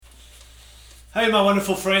Hey, my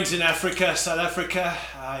wonderful friends in Africa, South Africa.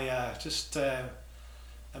 I'm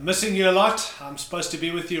missing you a lot. I'm supposed to be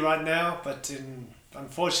with you right now, but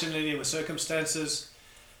unfortunately, with circumstances,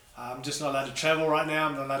 I'm just not allowed to travel right now.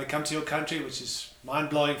 I'm not allowed to come to your country, which is mind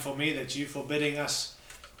blowing for me that you're forbidding us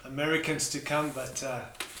Americans to come. But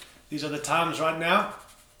these are the times right now.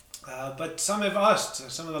 But some have asked,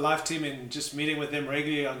 some of the live team, in just meeting with them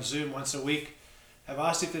regularly on Zoom once a week, have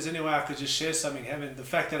asked if there's any way I could just share something. Having the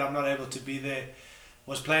fact that I'm not able to be there,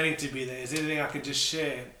 was planning to be there, is there anything I could just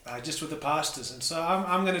share just with the pastors? And so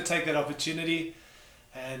I'm going to take that opportunity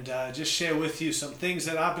and just share with you some things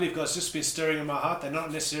that I believe God's just been stirring in my heart. They're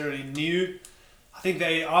not necessarily new. I think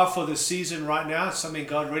they are for the season right now. It's something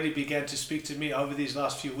God really began to speak to me over these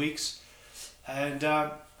last few weeks. And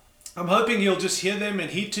I'm hoping you'll just hear them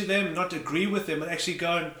and heed to them, not agree with them, but actually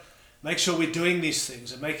go and make sure we're doing these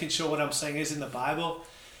things and making sure what I'm saying is in the Bible.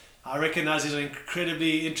 I recognize these are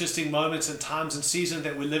incredibly interesting moments and times and seasons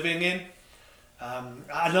that we're living in.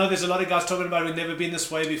 I know there's a lot of guys talking about we've never been this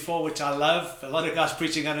way before, which I love. A lot of guys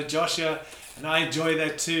preaching out of Joshua, and I enjoy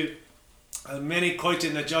that too. Many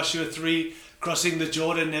quoting the Joshua 3, crossing the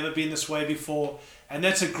Jordan, never been this way before. And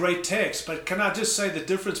that's a great text. But can I just say the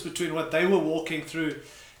difference between what they were walking through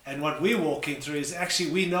and what we're walking through is actually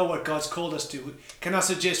we know what God's called us to. Can I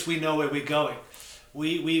suggest we know where we're going?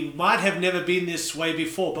 We might have never been this way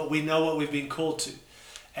before, but we know what we've been called to.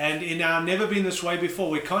 And in our never been this way before,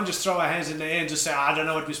 we can't just throw our hands in the air and just say, I don't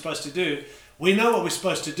know what we're supposed to do. We know what we're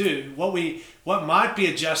supposed to do. What might be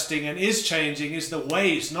adjusting and is changing is the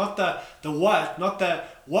ways, not the what, not the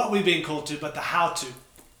what we've been called to, but the how to.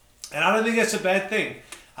 And I don't think that's a bad thing.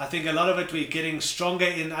 I think a lot of it we're getting stronger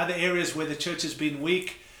in other areas where the church has been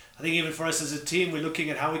weak. I think even for us as a team, we're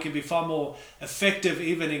looking at how we can be far more effective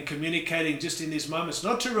even in communicating just in these moments,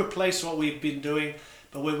 not to replace what we've been doing,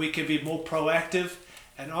 but where we can be more proactive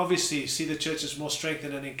and obviously see the church as more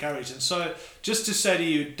strengthened and encouraged. And so just to say to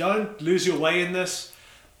you, don't lose your way in this.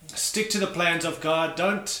 Stick to the plans of God.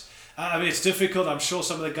 It's difficult. I'm sure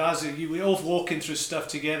some of the guys, we're all walking through stuff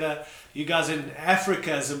together. You guys in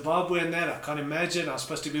Africa, Zimbabwe and that, I can't imagine. I'm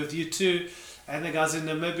supposed to be with you too. And the guys in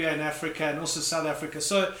Namibia and Africa and also South Africa.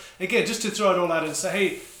 So again, just to throw it all out and say,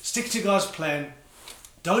 hey, stick to God's plan.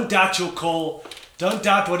 Don't doubt your call. Don't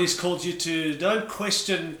doubt what He's called you to. Don't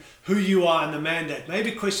question who you are and the mandate.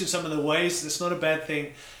 Maybe question some of the ways. That's not a bad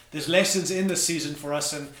thing. There's lessons in this season for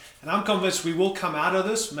us. And I'm convinced we will come out of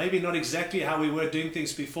this. Maybe not exactly how we were doing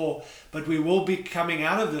things before, but we will be coming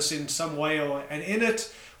out of this in some way. And in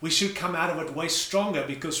it, we should come out of it way stronger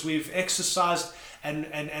because we've exercised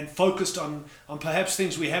and focused on perhaps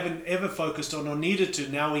things we haven't ever focused on or needed to.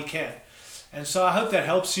 Now we can. And so I hope that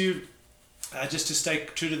helps you just to stay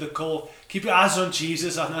true to the call. Keep your eyes on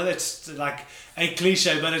Jesus. I know that's like a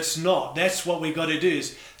cliche, but it's not. That's what we got to do,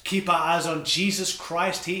 is keep our eyes on Jesus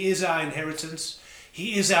Christ. He is our inheritance.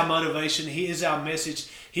 He is our motivation. He is our message.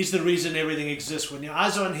 He's the reason everything exists. When your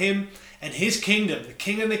eyes are on Him and His kingdom, the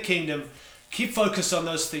King and the kingdom, keep focused on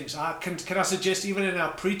those things. Can I suggest even in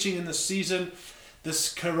our preaching in this season,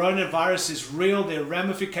 this coronavirus is real. There are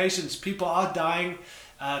ramifications. People are dying.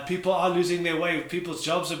 People are losing their way. People's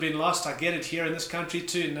jobs have been lost. I get it here in this country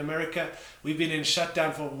too. In America, we've been in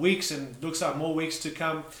shutdown for weeks and looks like more weeks to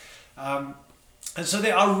come. And so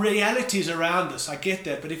there are realities around this. I get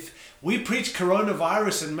that. But if we preach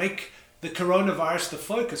coronavirus and make the coronavirus the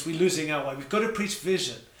focus, we're losing our way. We've got to preach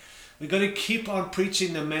vision. We've got to keep on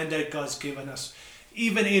preaching the mandate God's given us,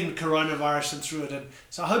 even in coronavirus and through it. And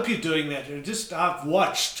so I hope you're doing that. I've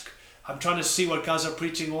watched. I'm trying to see what guys are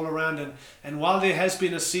preaching all around. And while there has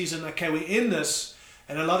been a season, okay, we're in this,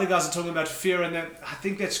 and a lot of guys are talking about fear and that. I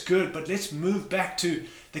think that's good, but let's move back to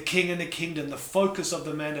the King and the kingdom, the focus of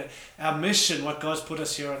the mandate, our mission, what God's put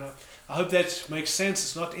us here on. I hope that makes sense.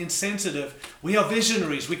 It's not insensitive. We are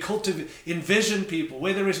visionaries. We're called to envision people.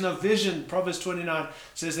 Where there is no vision, Proverbs 29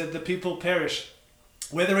 says that the people perish.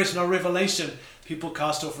 Where there is no revelation, people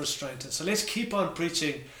cast off restraint. And so let's keep on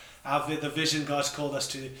preaching the vision God's called us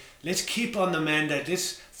to. Let's keep on the mandate.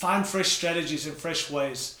 Let's find fresh strategies and fresh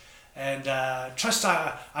ways. And trust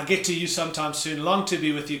I get to you sometime soon. Long to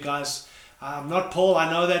be with you guys. I'm not Paul,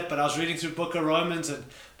 I know that, but I was reading through the book of Romans, and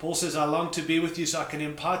Paul says, I long to be with you so I can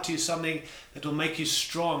impart to you something that will make you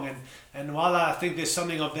strong. And while I think there's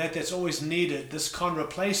something of that that's always needed, this can't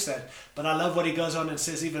replace that. But I love what he goes on and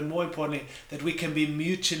says, even more importantly, that we can be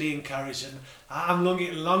mutually encouraged. And I'm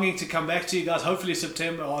longing to come back to you guys. Hopefully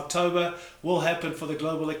September or October will happen for the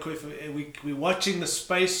Global Equip. We're watching the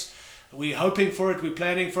space. We're hoping for it. We're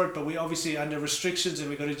planning for it. But we're obviously under restrictions, and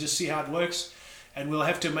we've got to just see how it works. And we'll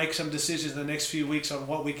have to make some decisions in the next few weeks on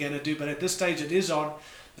what we're going to do. But at this stage, it is on.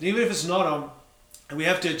 But even if it's not on, and we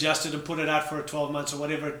have to adjust it and put it out for 12 months or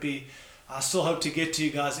whatever it be. I still hope to get to you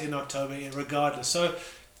guys in October regardless. So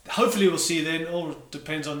hopefully we'll see then. All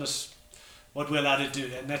depends on this, what we're allowed to do,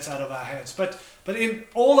 and that's out of our hands. But in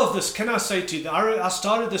all of this, can I say to you that I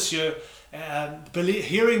started this year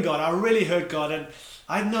hearing God. I really heard God, and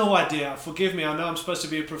I had no idea. Forgive me, I know I'm supposed to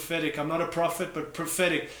be a prophetic. I'm not a prophet, but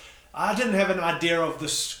prophetic. I didn't have an idea of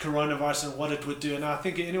this coronavirus and what it would do. And I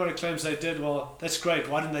think anyone who claims they did, well, that's great.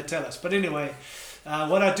 Why didn't they tell us? But anyway,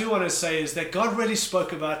 what I do want to say is that God really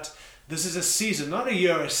spoke about this is a season, not a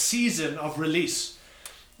year, a season of release.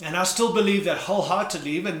 And I still believe that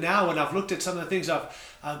wholeheartedly. Even now, when I've looked at some of the things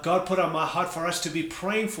God put on my heart for us to be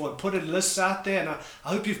praying for and put lists out there. And I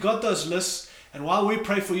hope you've got those lists. And while we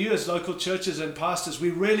pray for you as local churches and pastors, we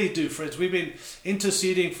really do, friends. We've been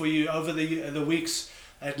interceding for you over the weeks.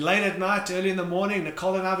 Late at night, early in the morning,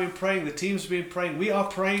 Nicole and I have been praying. The team's been praying. We are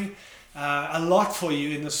praying a lot for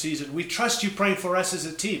you in this season. We trust you praying for us as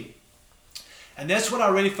a team. And that's what I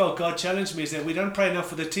really felt God challenged me, is that we don't pray enough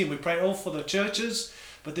for the team. We pray all for the churches,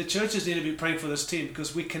 but the churches need to be praying for this team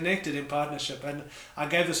because we're connected in partnership. And I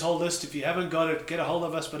gave this whole list. If you haven't got it, get a hold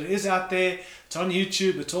of us. But it is out there. It's on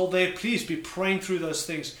YouTube. It's all there. Please be praying through those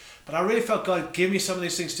things. But I really felt God give me some of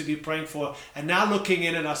these things to be praying for. And now looking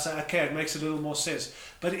in it, I say, okay, it makes a little more sense.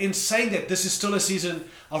 But in saying that, this is still a season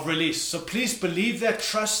of release. So please believe that,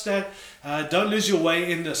 trust that. Don't lose your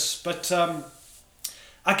way in this. But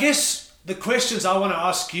I guess the questions I want to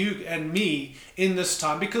ask you and me in this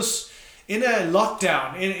time, because in a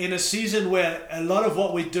lockdown, in a season where a lot of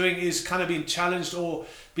what we're doing is kind of being challenged or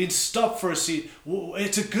being stopped for a season,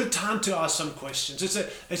 it's a good time to ask some questions.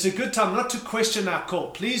 It's a good time not to question our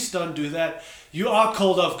call. Please don't do that. You are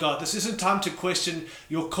called of God. This isn't time to question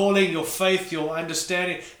your calling, your faith, your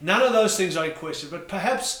understanding. None of those things are in question. But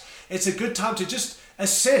perhaps it's a good time to just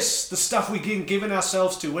assess the stuff we're giving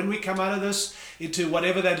ourselves to when we come out of this into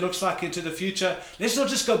whatever that looks like into the future. Let's not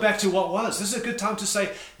just go back to what was. This is a good time to say,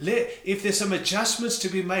 if there's some adjustments to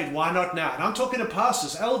be made, why not now? And I'm talking to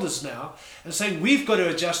pastors, elders now, and saying we've got to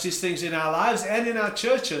adjust these things in our lives and in our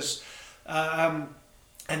churches.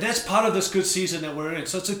 And that's part of this good season that we're in.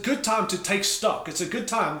 So it's a good time to take stock. It's a good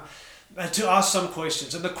time to ask some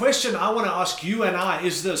questions. And the question I want to ask you and I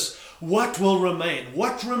is this: what will remain?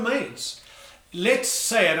 What remains? Let's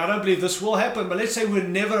say, and I don't believe this will happen, but let's say we're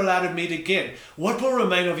never allowed to meet again. What will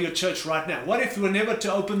remain of your church right now? What if we're never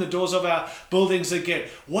to open the doors of our buildings again?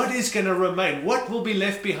 What is going to remain? What will be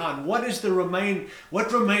left behind? What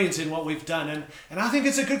remains in what we've done? And I think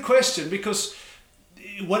it's a good question, because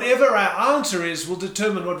whatever our answer is will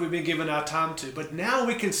determine what we've been given our time to. But now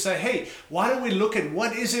we can say, hey, why don't we look at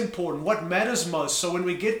what is important, what matters most, so when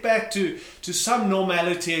we get back to some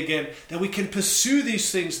normality again, that we can pursue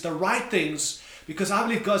these things, the right things, because I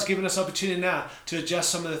believe God's given us opportunity now to adjust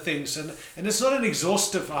some of the things. And it's not an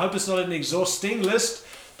exhaustive, I hope it's not an exhausting list,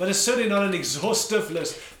 but it's certainly not an exhaustive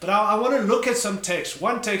list. But I want to look at some text.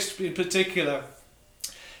 One text in particular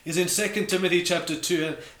is in 2 Timothy chapter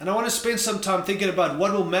 2. And I want to spend some time thinking about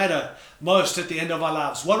what will matter most at the end of our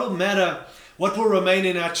lives. What will matter, what will remain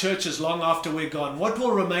in our churches long after we're gone? What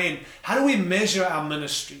will remain? How do we measure our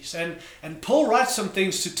ministries? And Paul writes some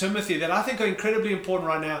things to Timothy that I think are incredibly important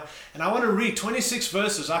right now. And I want to read 26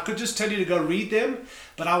 verses. I could just tell you to go read them,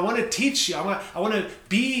 but I want to teach you. I want to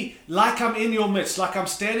be like I'm in your midst, like I'm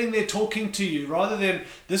standing there talking to you, rather than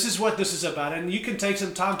this is what this is about. And you can take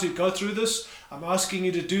some time to go through this. I'm asking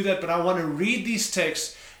you to do that, but I want to read these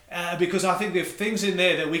texts because I think there are things in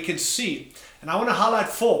there that we can see. And I want to highlight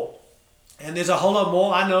 4. And there's a whole lot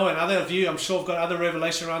more, I know, and other of you, I'm sure, have got other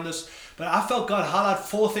revelation around this. But I felt God highlight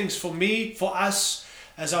 4 things for me, for us,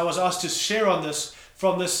 as I was asked to share on this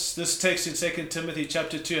from this text in 2 Timothy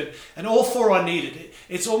chapter 2. And all 4 are needed.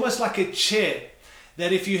 It's almost like a chair,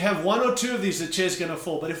 that if you have 1 or 2 of these, the chair's going to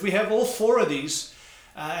fall. But if we have all 4 of these,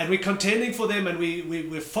 and we're contending for them, and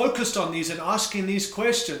we're focused on these and asking these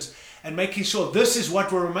questions, and making sure this is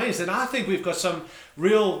what will remain, then I think we've got some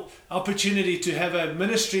real opportunity to have a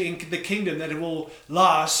ministry in the kingdom that it will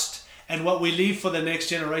last, and what we leave for the next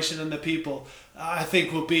generation and the people, I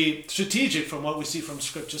think, will be strategic from what we see from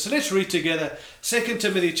Scripture. So let's read together 2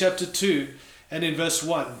 Timothy chapter 2 and in verse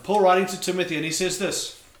 1. Paul writing to Timothy, and he says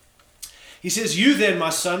this. He says, "You then, my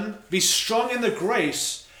son, be strong in the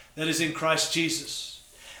grace that is in Christ Jesus.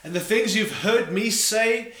 And the things you've heard me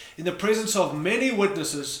say in the presence of many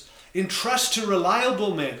witnesses, entrust to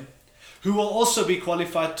reliable men who will also be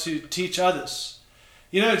qualified to teach others."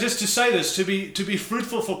 You know, just to say this, to be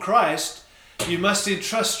fruitful for Christ, you must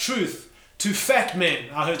entrust truth to fat men.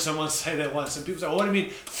 I heard someone say that once, and people say, "Oh, what do you mean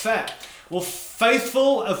fat?" Well,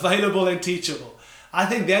 faithful, available, and teachable. I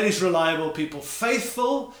think that is reliable people.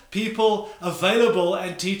 Faithful people, available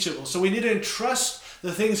and teachable. So we need to entrust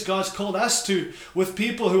the things God's called us to with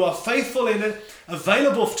people who are faithful in it,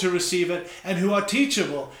 available to receive it, and who are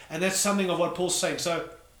teachable. And that's something of what Paul's saying. So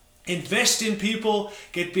invest in people,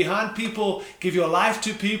 get behind people, give your life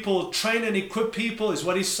to people, train and equip people is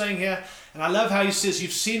what he's saying here. And I love how he says,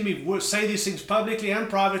 you've seen me say these things publicly and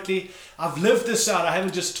privately. I've lived this out. I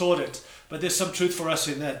haven't just taught it. But there's some truth for us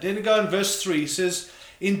in that. Then go in verse 3. He says,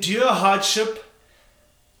 endure hardship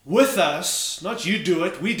with us. Not you do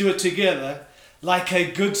it. We do it together. Like a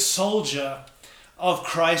good soldier of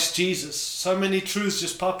Christ Jesus. So many truths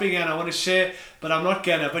just popping in I want to share, but I'm not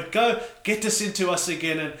gonna. But go get this into us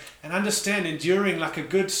again and understand enduring like a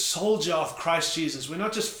good soldier of Christ Jesus. We're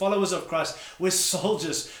not just followers of Christ, we're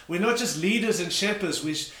soldiers. We're not just leaders and shepherds,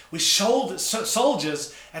 we're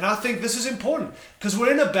soldiers. And I think this is important because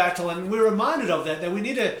we're in a battle and we're reminded of that we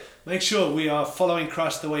need to make sure we are following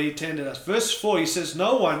Christ the way he intended us. Verse 4, he says,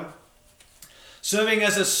 no one serving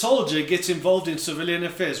as a soldier gets involved in civilian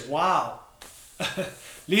affairs. Wow.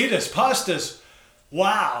 Leaders, pastors,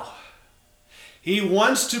 wow. He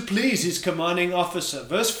wants to please his commanding officer.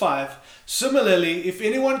 Verse 5, similarly, if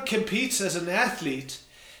anyone competes as an athlete,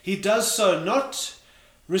 he does not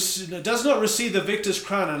receive the victor's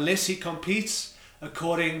crown unless he competes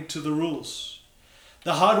according to the rules.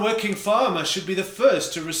 The hard-working farmer should be the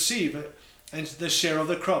first to receive it and the share of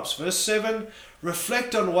the crops. Verse 7,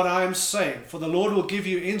 reflect on what I am saying, for the Lord will give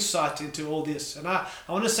you insight into all this. And I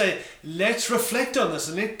want to say, let's reflect on this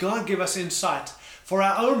and let God give us insight for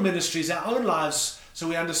our own ministries, our own lives, so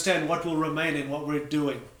we understand what will remain in what we're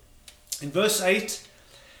doing. In verse 8,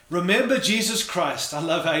 remember Jesus Christ. I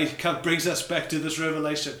love how he brings us back to this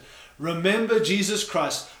revelation. Remember Jesus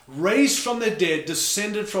Christ, raised from the dead,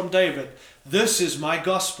 descended from David. This is my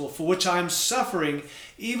gospel, for which I am suffering,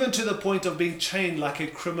 even to the point of being chained like a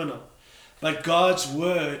criminal. But God's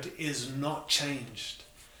word is not changed.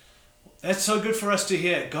 That's so good for us to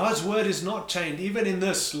hear. God's word is not chained. Even in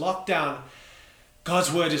this lockdown,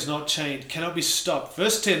 God's word is not chained, cannot be stopped.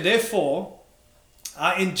 Verse 10, therefore,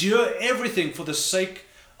 I endure everything for the sake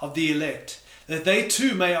of the elect, that they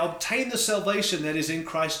too may obtain the salvation that is in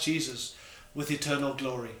Christ Jesus with eternal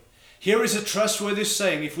glory. Here is a trustworthy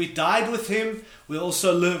saying, if we died with him, we'll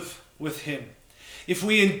also live with him. If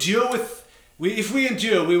we endure,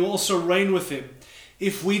 we will also reign with him.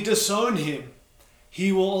 If we disown him,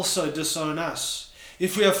 he will also disown us.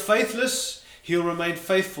 If we are faithless, he'll remain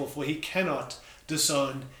faithful, for he cannot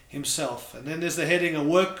disown himself. And then there's the heading, a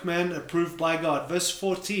workman approved by God. Verse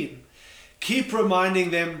 14, keep reminding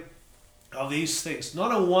them of these things.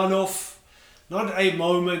 Not a one-off, not a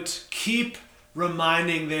moment. Keep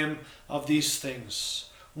reminding them of these things.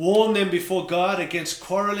 Warn them before God against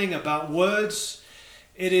quarreling about words.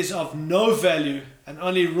 It is of no value and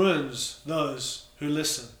only ruins those who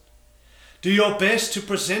listen. Do your best to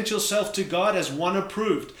present yourself to God as one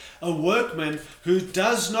approved, a workman who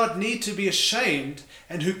does not need to be ashamed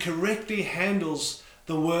and who correctly handles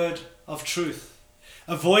the word of truth.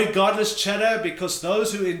 Avoid godless chatter, because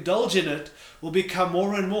those who indulge in it will become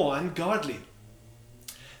more and more ungodly.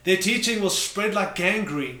 Their teaching will spread like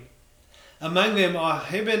gangrene. Among them are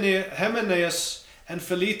Hymenaeus and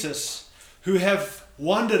Philetus, who have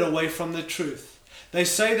wandered away from the truth. They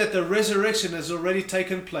say that the resurrection has already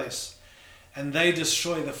taken place, and they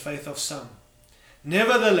destroy the faith of some.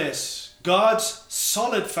 Nevertheless, God's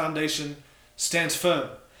solid foundation stands firm,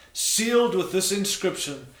 sealed with this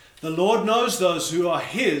inscription: the Lord knows those who are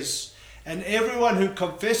his, and everyone who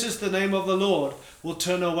confesses the name of the Lord will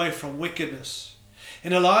turn away from wickedness.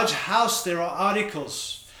 In a large house there are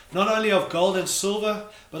articles, not only of gold and silver,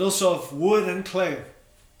 but also of wood and clay.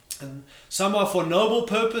 And some are for noble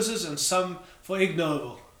purposes and some for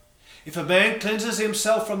ignoble. If a man cleanses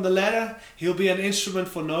himself from the latter, he'll be an instrument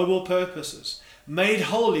for noble purposes, made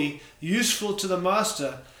holy, useful to the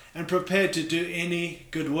master, and prepared to do any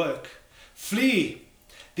good work. Flee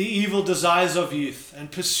the evil desires of youth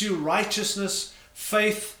and pursue righteousness,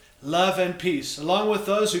 faith, love, and peace, along with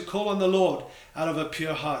those who call on the Lord out of a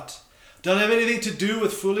pure heart. Don't have anything to do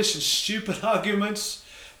with foolish and stupid arguments,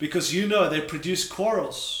 because you know they produce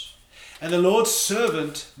quarrels. And the Lord's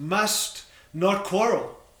servant must not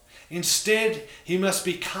quarrel. Instead, he must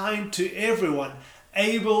be kind to everyone,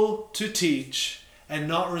 able to teach, and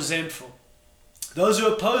not resentful. Those who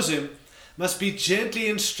oppose him must be gently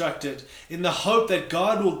instructed in the hope that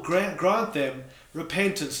God will grant them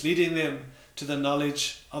repentance, leading them to the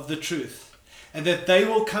knowledge of the truth, and that they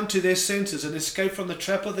will come to their senses and escape from the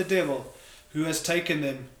trap of the devil, who has taken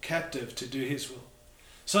them captive to do his will.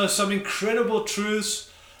 So some incredible truths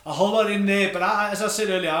a whole lot in there, but as I said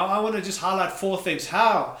earlier, I want to just highlight 4 things.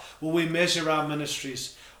 How will we measure our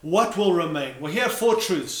ministries? What will remain? Well, here are 4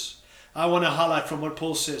 truths I want to highlight from what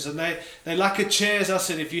Paul says. And they like a chair, as I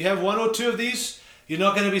said. If you have 1 or 2 of these, you're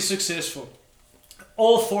not going to be successful.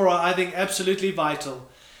 All 4 are, I think, absolutely vital.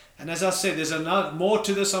 And as I said, there's more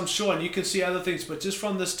to this, I'm sure, and you can see other things. But just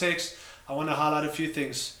from this text, I want to highlight a few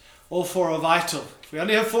things. All 4 are vital. If we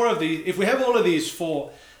only have 4 of these, if we have all of these 4,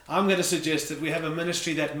 I'm going to suggest that we have a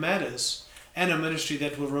ministry that matters and a ministry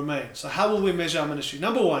that will remain. So how will we measure our ministry?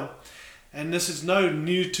 Number 1, and this is no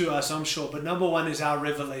new to us, I'm sure, but number 1 is our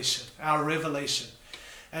revelation. Our revelation.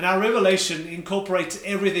 And our revelation incorporates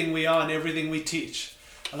everything we are and everything we teach.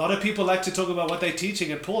 A lot of people like to talk about what they're teaching,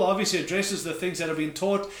 and Paul obviously addresses the things that have been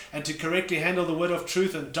taught and to correctly handle the word of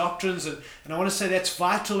truth and doctrines. And I want to say that's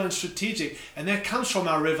vital and strategic. And that comes from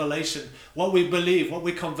our revelation, what we believe, what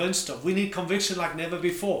we're convinced of. We need conviction like never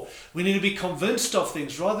before. We need to be convinced of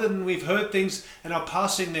things rather than we've heard things and are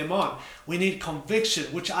passing them on. We need conviction,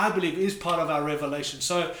 which I believe is part of our revelation.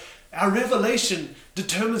 So our revelation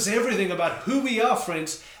determines everything about who we are,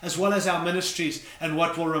 friends, as well as our ministries and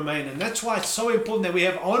what will remain. And that's why it's so important that we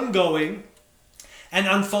have ongoing and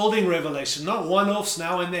unfolding revelation, not one-offs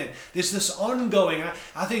now and then. There's this ongoing.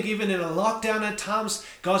 I think even in a lockdown at times,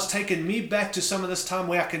 God's taken me back to some of this time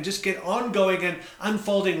where I can just get ongoing and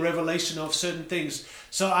unfolding revelation of certain things.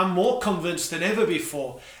 So I'm more convinced than ever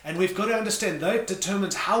before. And we've got to understand that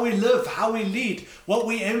determines how we live, how we lead, what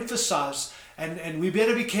we emphasize. And we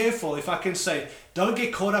better be careful, if I can say, don't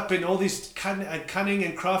get caught up in all these cunning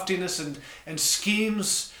and craftiness and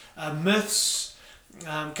schemes, myths.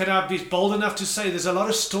 Can I be bold enough to say there's a lot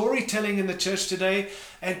of storytelling in the church today?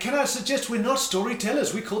 And can I suggest we're not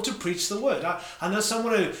storytellers? We're called to preach the word. I know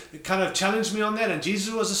someone who kind of challenged me on that, and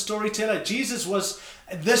Jesus was a storyteller. Jesus was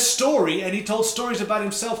the story, and he told stories about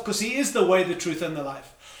himself because he is the way, the truth, and the life.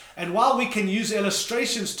 And while we can use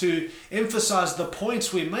illustrations to emphasize the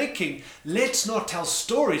points we're making, let's not tell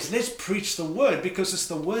stories. Let's preach the word, because it's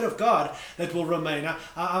the word of God that will remain.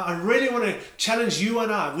 I really want to challenge you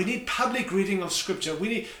and I. We need public reading of scripture.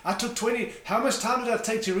 I took how much time did I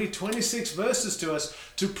take to read 26 verses to us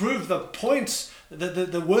to prove the points?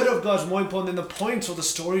 The word of God is more important than the points or the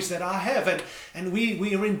stories that I have. And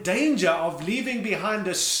we are in danger of leaving behind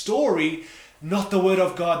a story, not the word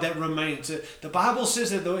of God that remains. The Bible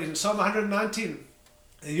says that in Psalm 119,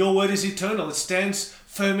 your word is eternal. It stands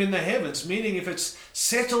firm in the heavens, meaning if it's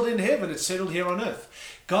settled in heaven, it's settled here on earth.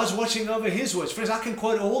 God's watching over his words. Friends, I can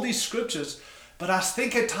quote all these scriptures, but I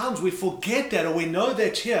think at times we forget that, or we know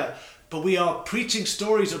that here, but we are preaching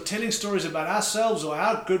stories or telling stories about ourselves or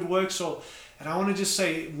our good works. And I want to just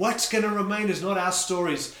say, what's going to remain is not our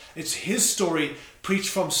stories. It's his story preached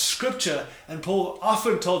from scripture. And Paul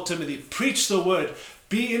often told Timothy, preach the word,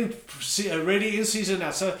 be ready in season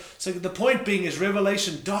now. So the point being is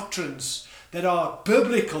revelation doctrines that are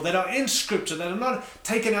biblical, that are in scripture, that are not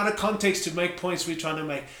taken out of context to make points we're trying to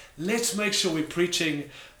make. Let's make sure we're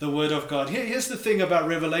preaching the word of God. Here's the thing about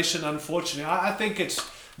revelation, unfortunately. I think it's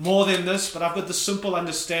more than this, but I've got the simple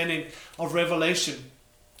understanding of revelation.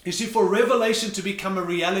 You see, for revelation to become a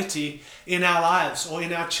reality in our lives or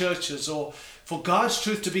in our churches, or for God's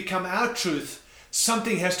truth to become our truth,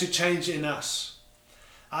 something has to change in us.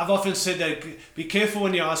 I've often said that be careful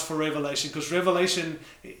when you ask for revelation, because revelation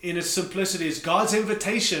in its simplicity is God's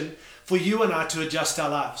invitation for you and I to adjust our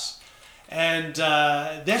lives. And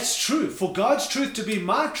that's true. For God's truth to be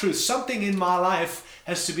my truth, something in my life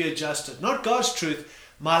has to be adjusted. Not God's truth,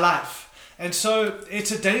 my life. And so it's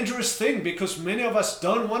a dangerous thing, because many of us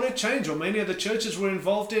don't want to change, or many of the churches we're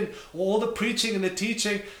involved in, or all the preaching and the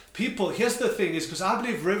teaching. People, here's the thing, is because I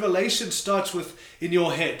believe revelation starts with in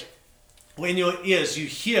your head, or in your ears. You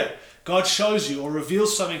hear, God shows you or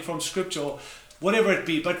reveals something from scripture, or whatever it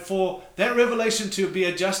be. But for that revelation to be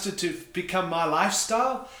adjusted to become my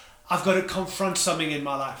lifestyle, I've got to confront something in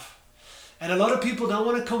my life. And a lot of people don't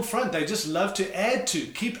want to confront. They just love to add to,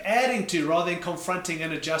 keep adding to, rather than confronting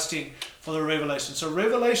and adjusting for the revelation. So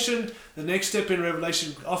revelation, the next step in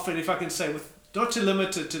revelation, often, if I can say, with not too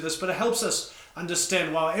limited to this, but it helps us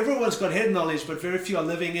understand, wow, everyone's got head knowledge, but very few are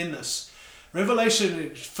living in this.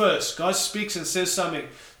 Revelation first, God speaks and says something.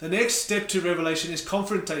 The next step to revelation is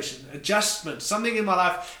confrontation, adjustment. Something in my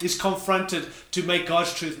life is confronted to make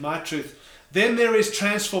God's truth my truth. Then there is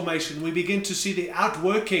transformation. We begin to see the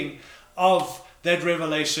outworking of that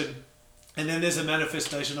revelation, and then there's a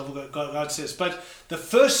manifestation of what God says. But the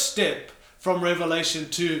first step from revelation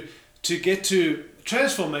to get to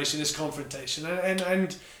transformation is confrontation.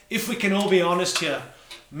 And if we can all be honest here,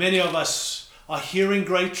 many of us are hearing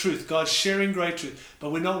great truth, God's sharing great truth,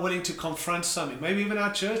 but we're not willing to confront something. Maybe even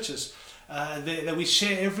our churches. that we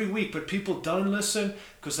share every week, but people don't listen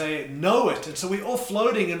because they know it. And so we're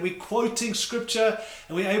offloading and we're quoting scripture,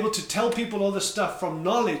 and we're able to tell people all this stuff from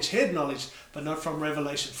knowledge, head knowledge, but not from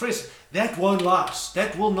revelation. Friends, that won't last.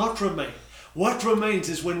 That will not remain. What remains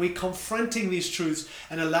is when we're confronting these truths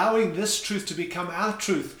and allowing this truth to become our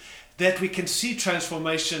truth, that we can see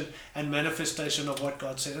transformation and manifestation of what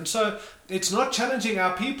God said. And so it's not challenging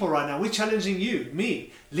our people right now. We're challenging you,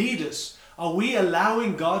 me, leaders. Are we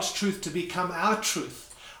allowing God's truth to become our truth?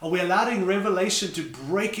 Are we allowing revelation to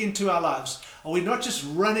break into our lives? Are we not just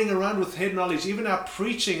running around with head knowledge? Even our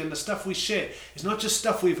preaching and the stuff we share is not just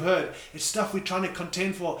stuff we've heard. It's stuff we're trying to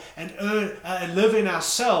contend for and live in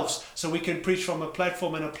ourselves, so we can preach from a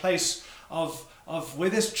platform and a place of where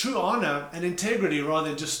there's true honor and integrity rather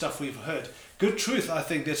than just stuff we've heard. Good truth, I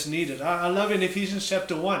think, that's needed. I love in Ephesians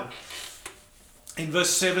chapter 1, in verse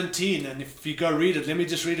 17, and if you go read it, let me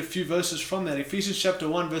just read a few verses from that. Ephesians chapter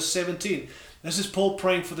 1, verse 17. This is Paul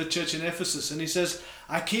praying for the church in Ephesus, and he says,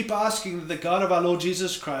 I keep asking that the God of our Lord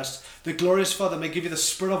Jesus Christ, the glorious Father, may give you the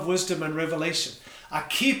spirit of wisdom and revelation. I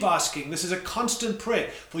keep asking. This is a constant prayer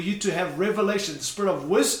for you to have revelation, the spirit of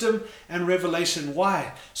wisdom and revelation.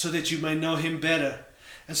 Why? So that you may know him better.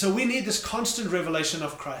 And so we need this constant revelation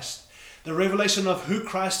of Christ. The revelation of who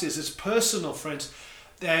Christ is. It's personal, friends.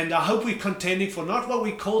 And I hope we're contending for not what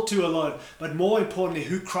we're called to alone, but more importantly,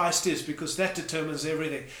 who Christ is, because that determines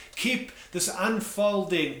everything. Keep this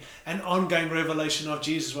unfolding and ongoing revelation of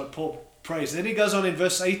Jesus, what Paul prays. Then he goes on in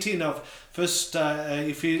verse 18 of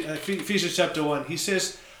Ephesians chapter 1. He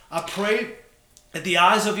says, I pray that the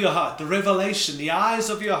eyes of your heart, the revelation, the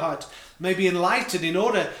eyes of your heart may be enlightened, in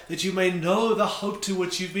order that you may know the hope to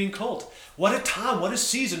which you've been called. What a time, what a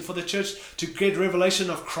season for the church to get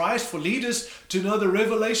revelation of Christ, for leaders to know the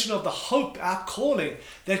revelation of the hope, our calling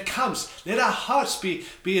that comes. Let our hearts be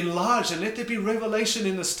enlarged, and let there be revelation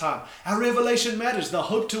in this time. Our revelation matters, the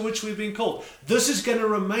hope to which we've been called. This is going to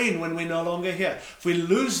remain when we're no longer here. If we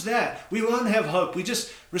lose that, we won't have hope. We're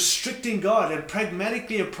just restricting God and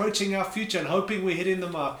pragmatically approaching our future and hoping we're hitting the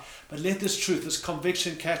mark. But let this truth, this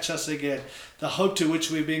conviction catch us again. The hope to which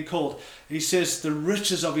we've been called. He says the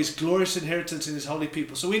riches of his glorious inheritance in his holy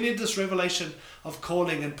people. So we need this revelation of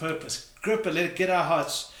calling and purpose. Grip it, let it get our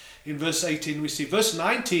hearts. In verse 18 we see. Verse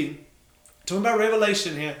 19, talking about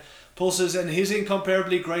revelation here, Paul says, and his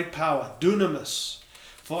incomparably great power, dunamis,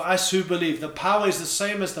 for us who believe. The power is the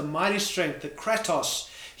same as the mighty strength, the kratos,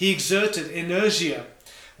 he exerted, inertia,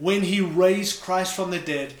 when he raised Christ from the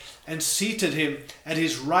dead and seated him at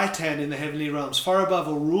his right hand in the heavenly realms, far above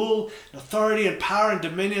all rule, and authority, and power, and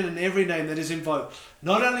dominion, and every name that is invoked,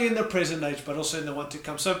 not only in the present age, but also in the one to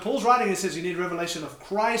come. So Paul's writing, he says you need revelation of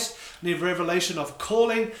Christ, we need revelation of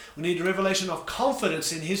calling, we need revelation of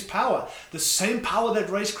confidence in his power. The same power that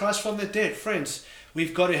raised Christ from the dead. Friends,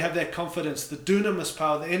 we've got to have that confidence, the dunamis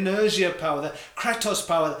power, the inertia power, the kratos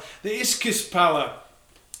power, the ischus power.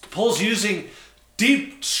 Paul's using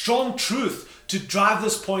deep, strong truth to drive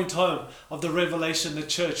this point home of the revelation the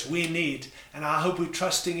church we need. And I hope we're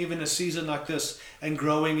trusting even a season like this and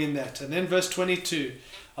growing in that. And then verse 22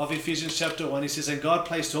 of Ephesians chapter 1, he says, and God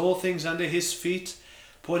placed all things under his feet,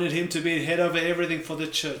 appointed him to be head over everything for the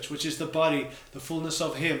church, which is the body, the fullness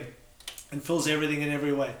of him, and fills everything in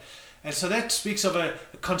every way. And so that speaks of a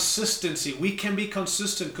consistency. We can be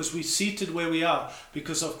consistent because we're seated where we are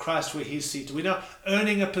because of Christ, where he's seated. We're not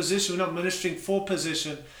earning a position. We're not ministering for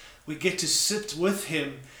position. We get to sit with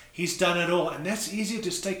him. He's done it all. And that's easier to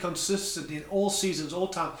stay consistent in all seasons, all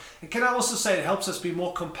time. And can I also say it helps us be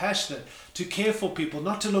more compassionate, to care for people,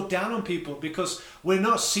 not to look down on people, because we're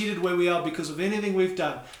not seated where we are because of anything we've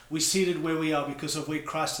done. We're seated where we are because of where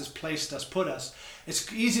Christ has placed us, put us.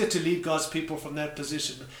 It's easier to lead God's people from that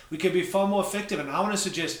position. We can be far more effective, and I want to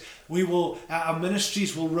suggest our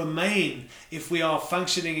ministries will remain if we are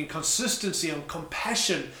functioning in consistency and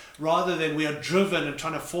compassion rather than we are driven and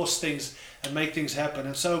trying to force things and make things happen.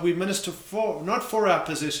 And so we minister not for our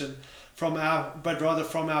position, but rather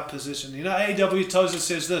from our position. You know, A.W. Tozer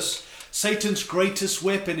says this: Satan's greatest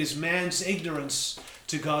weapon is man's ignorance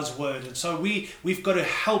to God's word. And so we've got to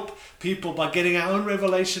help people by getting our own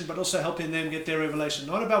revelation, but also helping them get their revelation.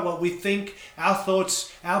 Not about what we think, our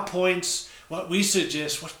thoughts, our points, what we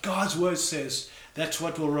suggest, what God's word says. That's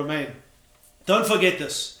what will remain. Don't forget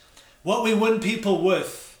this. What we win people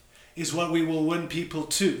with is what we will win people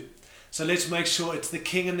to. So let's make sure it's the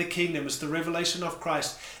King and the kingdom. It's the revelation of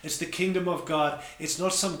Christ. It's the kingdom of God. It's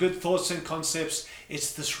not some good thoughts and concepts.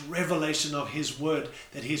 It's this revelation of his word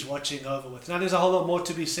that he's watching over with. Now there's a whole lot more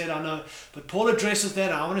to be said, I know. But Paul addresses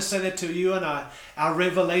that. I want to say that to you and I. Our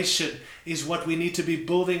revelation is what we need to be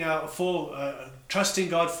building out for, trusting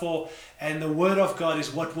God for, and the Word of God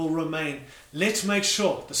is what will remain. Let's make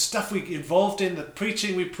sure the stuff we're involved in, the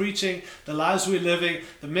preaching we're preaching, the lives we're living,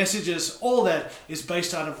 the messages, all that is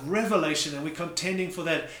based out of revelation, and we're contending for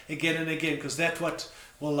that again and again, because that's what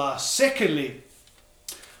will last. Secondly,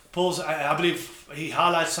 I believe he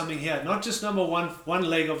highlights something here. Not just number one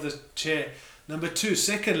leg of the chair. Number two,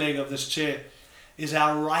 second leg of this chair is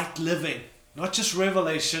our right living. Not just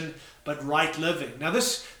revelation, but right living. Now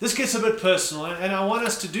this gets a bit personal, and I want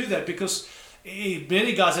us to do that because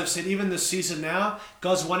many guys have said, even this season now,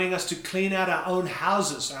 God's wanting us to clean out our own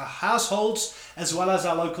houses, our households, as well as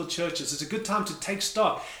our local churches. It's a good time to take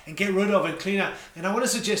stock and get rid of and clean out. And I want to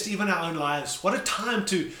suggest even our own lives. What a time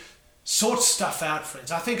to sort stuff out,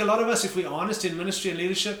 friends. I think a lot of us, if we're honest in ministry and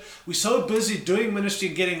leadership, we're so busy doing ministry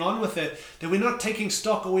and getting on with it that we're not taking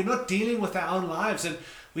stock, or we're not dealing with our own lives. And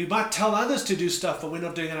we might tell others to do stuff, but we're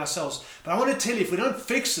not doing it ourselves. But I want to tell you, if we don't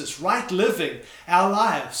fix this, right living, our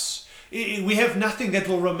lives, we have nothing that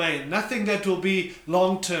will remain, nothing that will be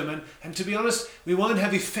long-term. And to be honest, we won't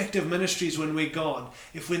have effective ministries when we're gone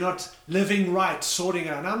if we're not living right, sorting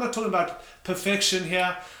out. Now, I'm not talking about perfection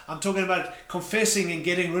here. I'm talking about confessing and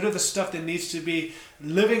getting rid of the stuff that needs to be,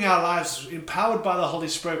 living our lives empowered by the Holy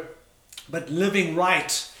Spirit, but living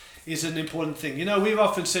right is an important thing. You know, we've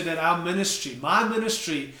often said that our ministry, my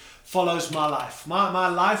ministry, follows my life. My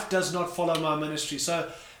life does not follow my ministry.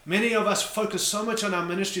 So many of us focus so much on our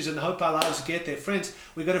ministries and hope our lives get there. Friends,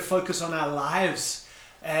 we've got to focus on our lives,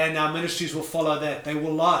 and our ministries will follow that. They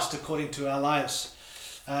will last according to our lives.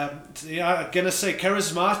 I'm going to say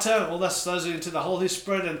charismata, all those are into the Holy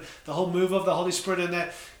Spirit and the whole move of the Holy Spirit and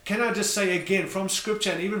that. Can I just say again from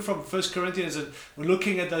Scripture and even from 1 Corinthians, and we're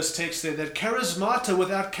looking at those texts there, that charismata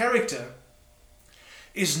without character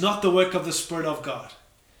is not the work of the Spirit of God.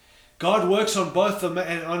 God works on both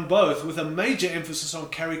with a major emphasis on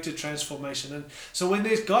character transformation. And so when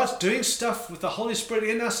there's God's doing stuff with the Holy Spirit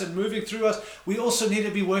in us and moving through us, we also need to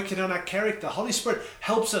be working on our character. The Holy Spirit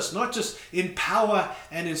helps us not just in power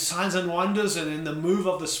and in signs and wonders and in the move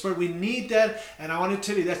of the Spirit. We need that, and I want to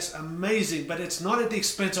tell you that's amazing, but it's not at the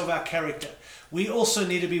expense of our character. We also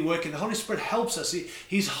need to be working. The Holy Spirit helps us.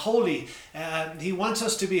 He's holy. He wants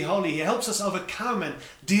us to be holy. He helps us overcome and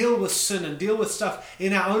deal with sin and deal with stuff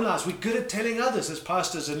in our own lives. We're good at telling others as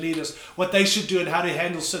pastors and leaders what they should do and how to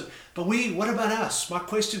handle sin. But what about us? My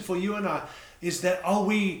question for you and I is that, are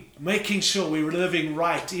we making sure we're living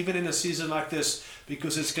right even in a season like this?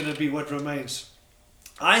 Because it's going to be what remains.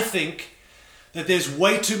 I think that there's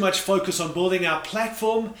way too much focus on building our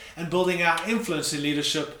platform and building our influence in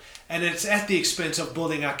leadership, and it's at the expense of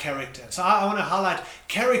building our character. So I want to highlight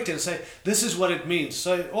character and say, this is what it means.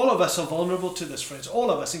 So all of us are vulnerable to this, friends. All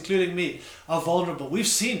of us, including me, are vulnerable. We've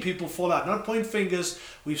seen people fall out. Not point fingers.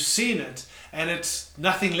 We've seen it. And it's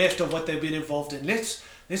nothing left of what they've been involved in.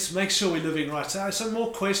 Let's make sure we're living right. So some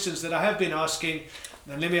more questions that I have been asking.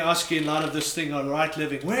 And let me ask you in light of this thing on right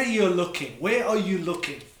living. Where are you looking? Where are you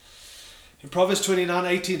looking? In Proverbs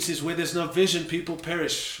 29:18 says, where there's no vision, people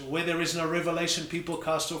perish. Where there is no revelation, people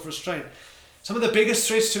cast off restraint. Some of the biggest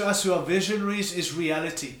threats to us who are visionaries is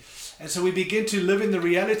reality. And so we begin to live in the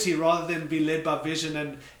reality rather than be led by vision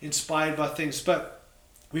and inspired by things. But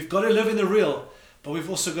we've got to live in the real, but we've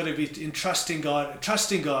also got to be trusting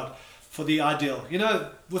God for the ideal. You know,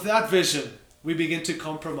 without vision, we begin to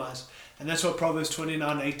compromise. And that's what Proverbs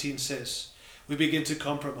 29:18 says. We begin to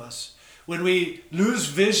compromise. When we lose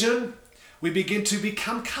vision, we begin to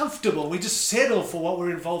become comfortable. We just settle for what we're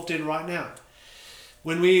involved in right now.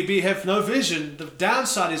 When we have no vision, the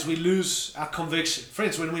downside is we lose our conviction.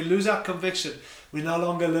 Friends, when we lose our conviction, we're no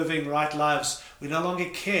longer living right lives. We no longer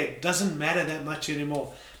care. It doesn't matter that much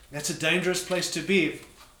anymore. That's a dangerous place to be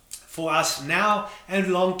for us now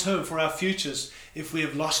and long term for our futures if we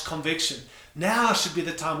have lost conviction. Now should be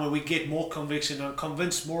the time where we get more conviction and are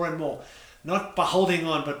convinced more and more. Not by holding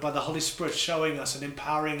on, but by the Holy Spirit showing us and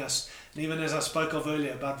empowering us. And even as I spoke of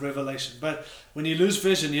earlier about revelation. But when you lose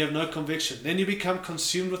vision, you have no conviction. Then you become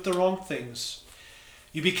consumed with the wrong things.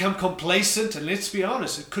 You become complacent. And let's be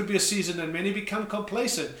honest, it could be a season that many become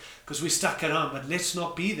complacent because we're stuck at home. But let's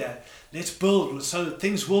not be that. Let's build so that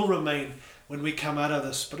things will remain when we come out of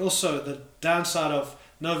this. But also the downside of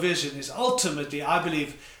no vision is ultimately, I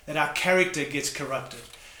believe, that our character gets corrupted.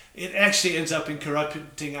 It actually ends up in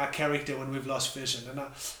corrupting our character when we've lost vision. And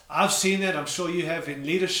I've seen that. I'm sure you have in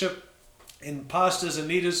leadership, in pastors and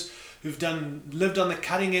leaders who've lived on the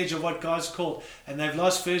cutting edge of what God's called, and they've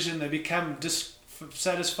lost vision. They become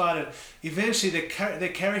dissatisfied, and eventually their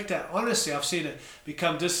character, honestly, I've seen it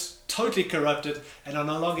become just totally corrupted, and are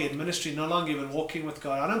no longer in ministry, no longer even walking with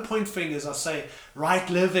God. I don't point fingers. I say right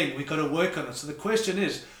living. We've got to work on it. So the question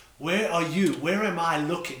is, Where are you? Where am I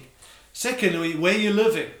looking? Secondly, where you're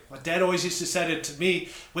living. My dad always used to say it to me,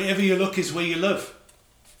 wherever you look is where you live.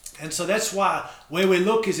 And so that's why where we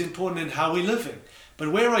look is important in how we're living.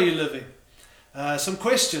 But where are you living? Some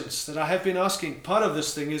questions that I have been asking. Part of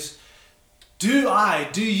this thing is, do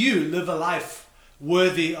you live a life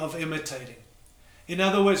worthy of imitating? In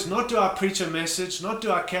other words, not do I preach a message, not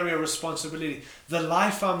do I carry a responsibility. The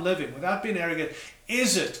life I'm living, without being arrogant,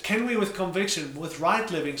 can we with conviction, with right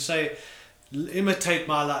living, say, imitate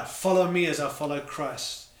my life, follow me as I follow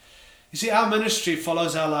Christ? You see, our ministry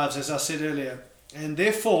follows our lives, as I said earlier. And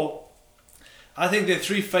therefore, I think there are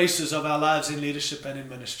three faces of our lives in leadership and in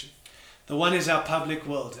ministry. The one is our public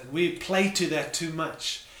world, and we play to that too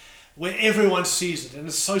much, where everyone sees it, and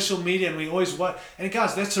it's social media, and we always watch. And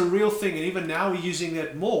guys, that's a real thing, and even now we're using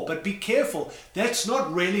that more. But be careful, that's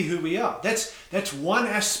not really who we are. That's one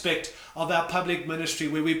aspect of our public ministry,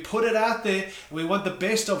 where we put it out there, and we want the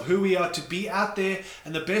best of who we are to be out there,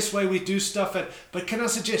 and the best way we do stuff. But can I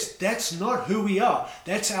suggest, that's not who we are.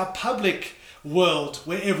 That's our public world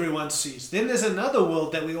where everyone sees. Then there's another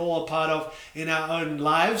world that we all are part of in our own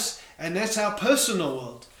lives, and that's our personal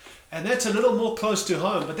world. And that's a little more close to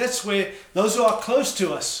home, but that's where those who are close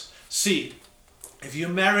to us see. If you're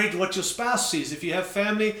married, what your spouse sees. If you have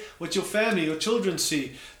family, what your children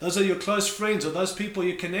see. Those are your close friends, or those people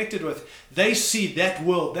you're connected with. They see that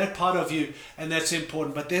world, that part of you, and that's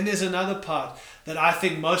important. But then there's another part that I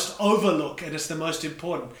think most overlook, and it's the most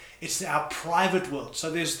important. It's our private world. So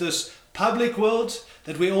there's this public world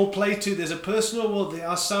that we all play to. There's a personal world. There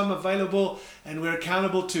are some available and we're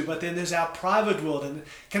accountable to. But then there's our private world. And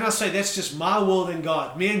can I say that's just my world and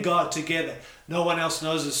God, me and God together. No one else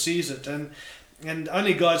knows or sees it. And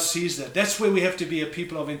only God sees that. That's where we have to be a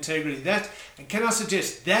people of integrity. And can I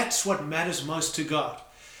suggest that's what matters most to God.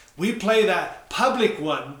 We play that public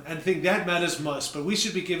one and think that matters most. But we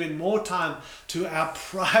should be giving more time to our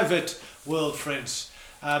private world, friends.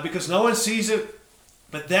 Because no one sees it.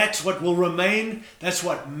 But that's what will remain, that's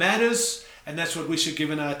what matters, and that's what we should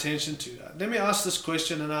give our attention to. Let me ask this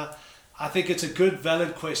question, and I think it's a good,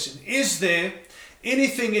 valid question. Is there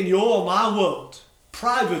anything in your or my world,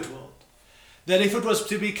 private world, that if it was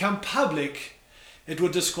to become public, it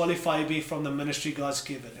would disqualify me from the ministry God's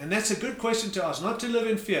given? And that's a good question to ask, not to live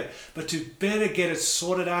in fear, but to better get it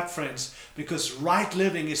sorted out, friends, because right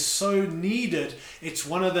living is so needed. It's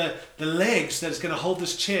one of the legs that is going to hold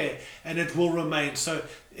this chair, and it will remain. So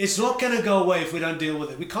it's not going to go away if we don't deal with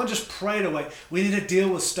it. We can't just pray it away. We need to deal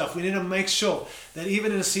with stuff. We need to make sure that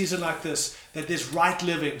even in a season like this, that there's right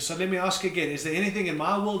living. So let me ask again, is there anything in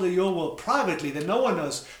my world or your world privately that no one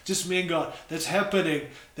knows, just me and God, that's happening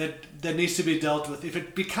that needs to be dealt with? If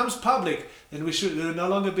it becomes public, then we should no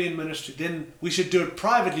longer be in ministry. Then we should do it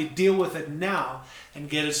privately, deal with it now, and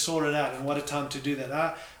get it sorted out. And what a time to do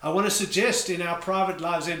that. I want to suggest in our private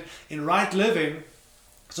lives, in right living,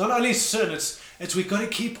 it's not only sin, it's we've got to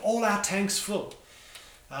keep all our tanks full.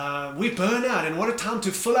 We burn out, and what a time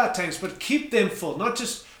to fill our tanks, but keep them full, not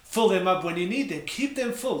just fill them up when you need them. Keep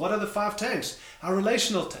them full. What are the 5 tanks? Our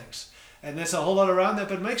relational tanks. And there's a whole lot around that,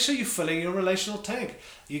 but make sure you're filling your relational tank.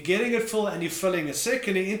 You're getting it full and you're filling it.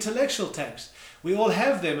 Secondly, intellectual tanks. We all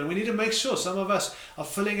have them, and we need to make sure. Some of us are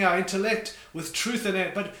filling our intellect with truth in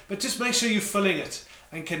it, but just make sure you're filling it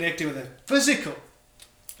and connecting with it. Physical.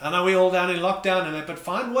 I know we're all down in lockdown and that, but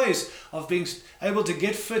find ways of being able to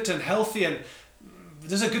get fit and healthy, and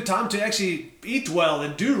this is a good time to actually eat well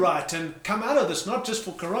and do right and come out of this, not just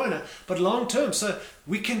for Corona, but long term, so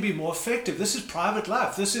we can be more effective. This is private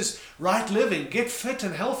life. This is right living. Get fit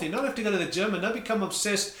and healthy. Not have to go to the gym and not become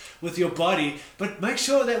obsessed with your body, but make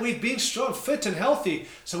sure that we're being strong, fit and healthy,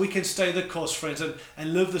 so we can stay the course, friends,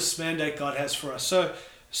 and live this mandate God has for us. So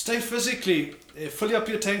stay physically, fill up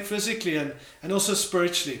your tank physically and also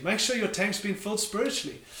spiritually. Make sure your tank's being filled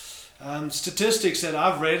spiritually. Statistics that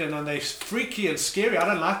I've read, and they're freaky and scary. I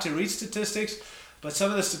don't like to read statistics, but some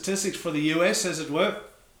of the statistics for the US, as it were,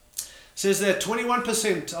 says that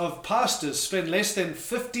 21% of pastors spend less than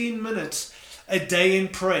 15 minutes a day in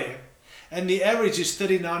prayer, and the average is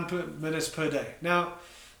 39 minutes per day. Now,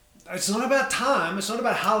 it's not about time, it's not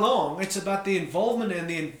about how long, it's about the involvement and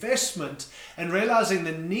the investment and realizing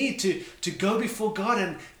the need to go before God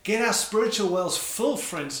and get our spiritual wells full,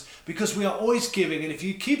 friends, because we are always giving, and if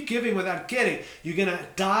you keep giving without getting, you're going to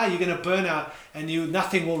die, you're going to burn out, and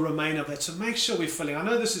nothing will remain of that. So make sure we're filling. I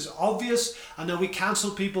know this is obvious, I know we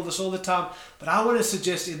counsel people this all the time, but I want to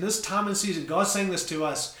suggest in this time and season, God's saying this to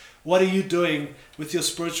us. What are you doing with your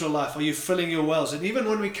spiritual life? Are you filling your wells? And even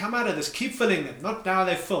when we come out of this, keep filling them. Not now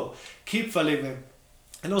they're full. Keep filling them.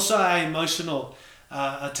 And also our emotional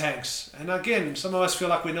tanks. And again, some of us feel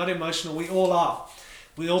like we're not emotional. We all are.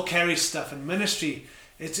 We all carry stuff. In ministry,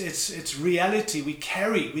 it's reality. We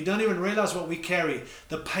carry. We don't even realize what we carry.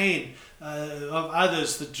 The pain of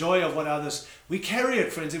others, the joy of what others. We carry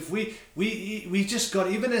it, friends. If we just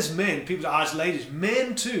got, even as men, people as ladies,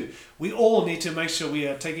 men too, we all need to make sure we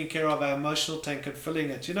are taking care of our emotional tank and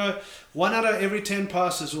filling it. 1 out of every 10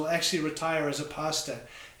 pastors will actually retire as a pastor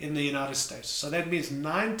in the United States. So that means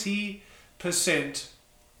 90%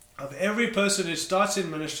 of every person who starts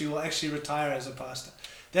in ministry will actually retire as a pastor.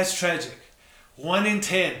 That's tragic. 1 in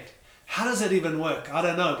 10. How does that even work? I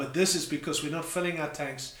don't know, but this is because we're not filling our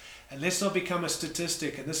tanks. And let's not become a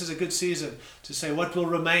statistic. And this is a good season to say what will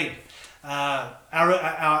remain.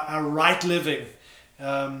 Our right living.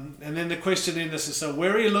 And then the question in this is, so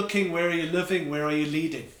where are you looking? Where are you living? Where are you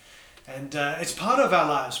leading? And it's part of our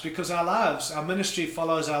lives, because our lives, our ministry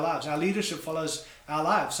follows our lives. Our leadership follows our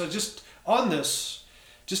lives. So just on this,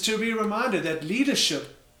 just to be reminded that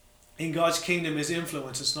leadership in God's kingdom is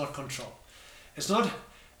influence. It's not control. It's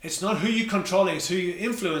not who you're controlling, it's who you're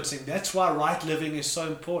influencing. That's why right living is so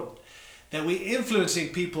important. That we're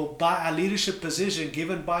influencing people by our leadership position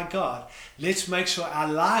given by God. Let's make sure our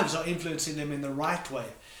lives are influencing them in the right way.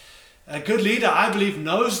 A good leader, I believe,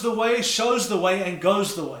 knows the way, shows the way, and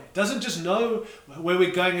goes the way. Doesn't just know where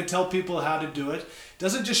we're going and tell people how to do it.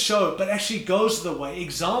 Doesn't just show, but actually goes the way.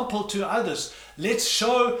 Example to others. Let's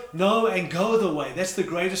show, know, and go the way. That's the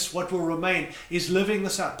greatest. What will remain is living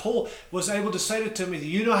this out. Paul was able to say to Timothy,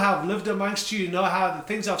 you know how I've lived amongst you. You know how the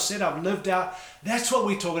things I've said I've lived out. That's what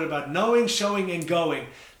we're talking about. Knowing, showing, and going.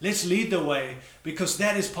 Let's lead the way, because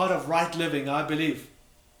that is part of right living, I believe.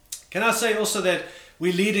 Can I say also that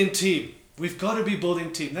we lead in team? We've got to be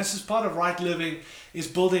building team. This is part of right living, is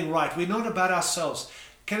building right. We're not about ourselves.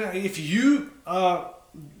 If you are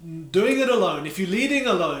doing it alone, if you're leading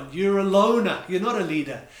alone, you're a loner. You're not a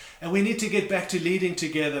leader. And we need to get back to leading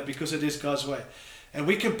together, because it is God's way. And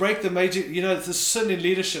we can break the major, the sin in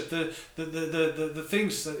leadership, the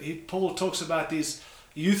things that Paul talks about, these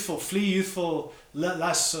flee youthful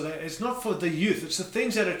lusts. So that it's not for the youth. It's the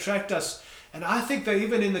things that attract us. And I think that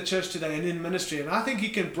even in the church today and in ministry, and I think you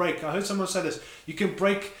can break, I heard someone say this, you can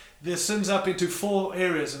break the sins up into 4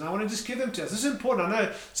 areas, and I want to just give them to us. This is important. I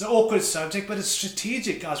know it's an awkward subject, but it's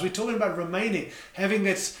strategic, guys. We're talking about remaining, having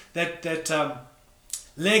that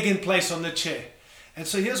leg in place on the chair. And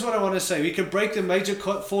so here's what I want to say. We can break the major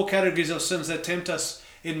 4 categories of sins that tempt us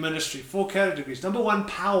in ministry. 4 categories. Number 1,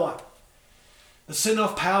 power. The sin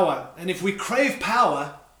of power. And if we crave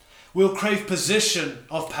power, we'll crave position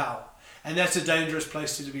of power. And that's a dangerous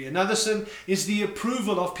place to be. Another sin is the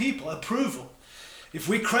approval of people. Approval. If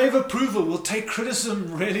we crave approval, we'll take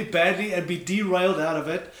criticism really badly and be derailed out of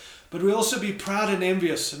it. But we'll also be proud and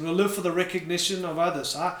envious, and we'll live for the recognition of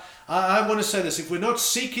others. I want to say this. If we're not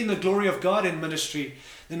seeking the glory of God in ministry,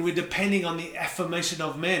 then we're depending on the affirmation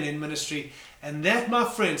of men in ministry. And that, my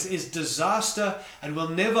friends, is disaster and will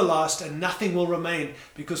never last, and nothing will remain,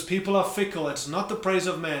 because people are fickle. It's not the praise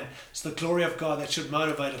of man. It's the glory of God that should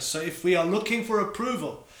motivate us. So if we are looking for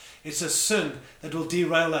approval, it's a sin that will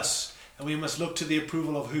derail us. And we must look to the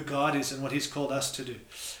approval of who God is and what He's called us to do.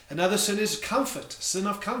 Another sin is comfort, sin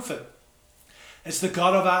of comfort. It's the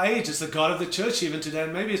God of our age. It's the God of the church even today.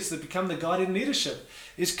 And maybe it's become the God in leadership,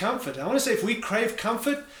 is comfort. I want to say, if we crave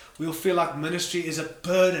comfort, we'll feel like ministry is a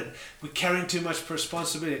burden. We're carrying too much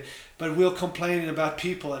responsibility. But we'll complain about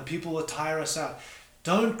people, and people will tire us out.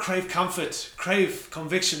 Don't crave comfort. Crave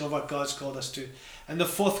conviction of what God's called us to. And the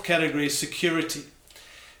 4th category is security.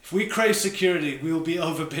 If we crave security, we'll be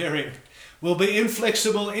overbearing. We'll be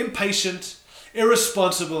inflexible, impatient,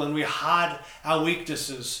 irresponsible, and we hide our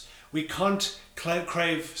weaknesses. We can't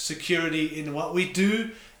crave security in what we do.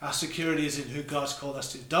 Our security is in who God's called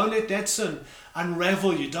us to. Don't let that sin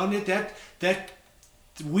unravel you. Don't let that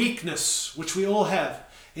weakness, which we all have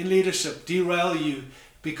in leadership, derail you,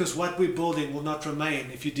 because what we're building will not remain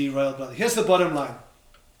if you derail, brother. Here's the bottom line.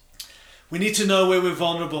 We need to know where we're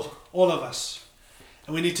vulnerable, all of us.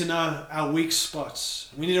 And we need to know our weak spots.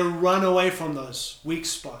 We need to run away from those weak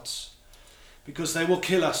spots, because they will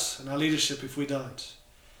kill us and our leadership if we don't.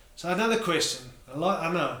 So another question,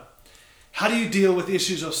 I know. How do you deal with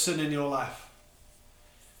issues of sin in your life?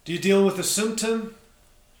 Do you deal with the symptom?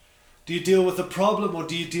 Do you deal with the problem, or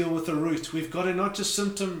do you deal with the root? We've got to not just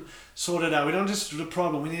symptom sort it out. We don't just do the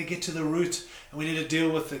problem. We need to get to the root, and we need to deal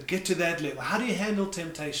with it. Get to that level. How do you handle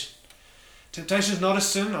temptation? Temptation is not a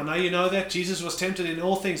sin. I know you know that. Jesus was tempted in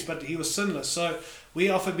all things, but He was sinless. So we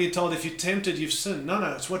often be told, if you're tempted, you've sinned. No,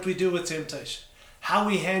 it's what we do with temptation. How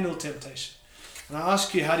we handle temptation. And I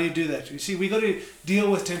ask you, how do you do that? You see, we got to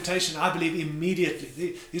deal with temptation, I believe,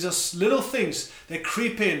 immediately. These are little things that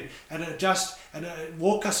creep in and adjust and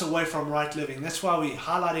walk us away from right living. That's why we're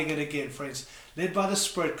highlighting it again, friends. Led by the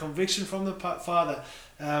Spirit, conviction from the Father.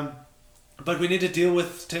 But we need to deal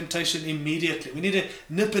with temptation immediately. We need to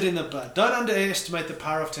nip it in the bud. Don't underestimate the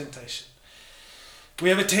power of temptation. We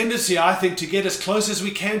have a tendency, I think, to get as close as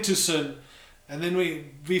we can to sin, and then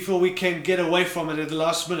we feel we can get away from it at the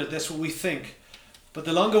last minute. That's what we think. But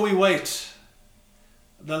the longer we wait,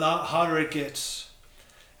 the harder it gets.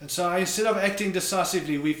 And so instead of acting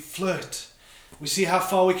decisively, we flirt. We see how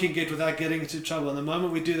far we can get without getting into trouble. And the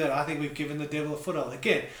moment we do that, I think we've given the devil a foothold.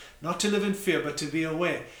 Again, not to live in fear, but to be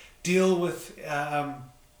aware. Deal with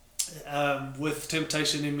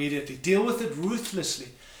temptation immediately. Deal with it ruthlessly.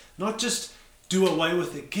 Not just do away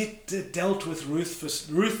with it. Get dealt with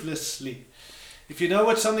ruthlessly. If you know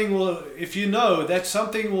that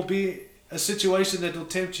something will be a situation that will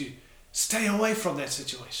tempt you, stay away from that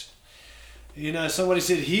situation. Somebody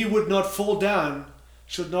said, he would not fall down,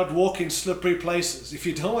 should not walk in slippery places. If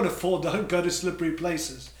you don't want to fall, don't go to slippery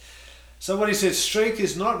places. Somebody said, strength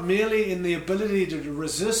is not merely in the ability to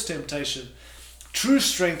resist temptation. True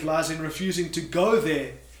strength lies in refusing to go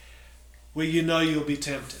there where you know you'll be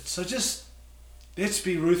tempted. So just let's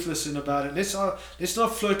be ruthless about it. Let's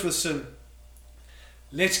not flirt with sin.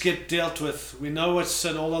 Let's get dealt with. We know it's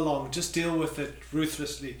sin all along. Just deal with it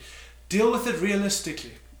ruthlessly. Deal with it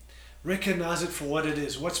realistically. Recognize it for what it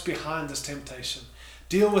is. What's behind this temptation?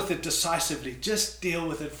 Deal with it decisively. Just deal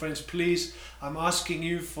with it, friends. Please, I'm asking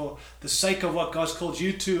you for the sake of what God's called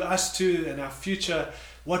you to, us to, and our future,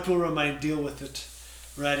 what will remain, deal with it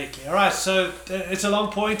radically. All right, so it's a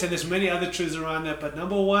long point, and there's many other truths around that. But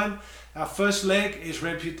number one, our first leg is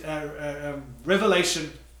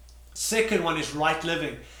revelation. Second one is right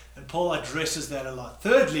living, and Paul addresses that a lot.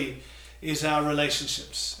 Thirdly is our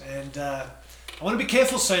relationships, and I want to be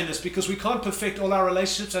careful saying this because we can't perfect all our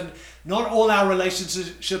relationships, and not all our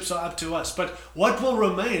relationships are up to us. But what will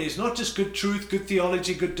remain is not just good truth, good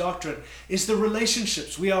theology, good doctrine. It's the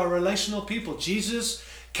relationships. We are a relational people. Jesus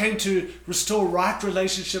came to restore right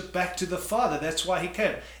relationship back to the Father. That's why he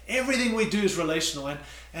came. Everything we do is relational.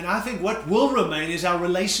 And I think what will remain is our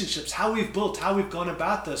relationships, how we've built, how we've gone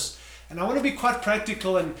about this. And I want to be quite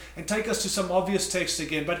practical and take us to some obvious texts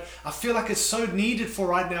again, but I feel like it's so needed for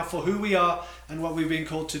right now for who we are and what we've been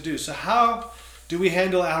called to do. So how do we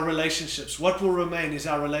handle our relationships? What will remain is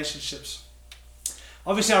our relationships.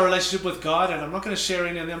 Obviously our relationship with God, and I'm not going to share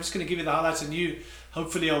any of them, I'm just going to give you the highlights, and you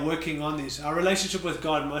hopefully are working on these. Our relationship with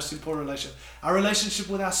God, most important relationship. Our relationship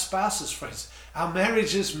with our spouses, friends. Our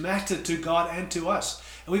marriages matter to God and to us.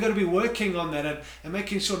 And we've got to be working on that and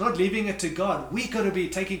making sure, not leaving it to God. We've got to be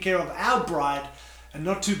taking care of our bride and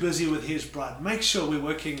not too busy with his bride. Make sure we're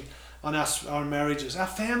working on our marriages, our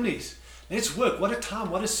families. Let's work. What a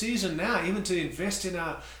time, what a season now, even to invest in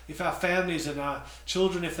our families and our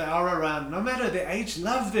children, if they are around. No matter their age,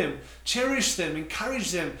 love them, cherish them,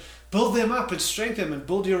 encourage them, build them up and strengthen them, and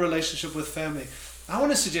build your relationship with family. I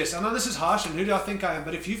want to suggest, I know this is harsh, and who do I think I am,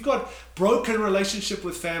 but if you've got broken relationship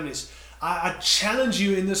with families, I challenge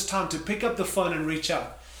you in this time to pick up the phone and reach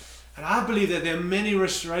out. And I believe that there are many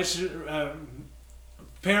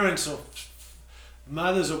parents or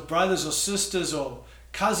mothers or brothers or sisters or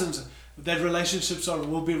cousins that relationships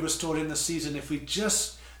will be restored in the season if we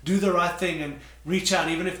just do the right thing and reach out,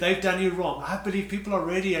 even if they've done you wrong. I believe people are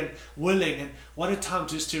ready and willing, and what a time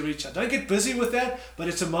just to reach out. Don't get busy with that, but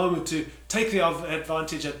it's a moment to take the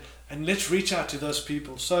advantage and let's reach out to those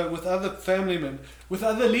people. So with other family men, with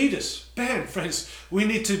other leaders, bam, friends, we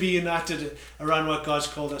need to be united around what God's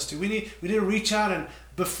called us to. We need to reach out and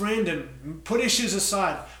befriend and put issues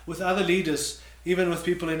aside with other leaders, even with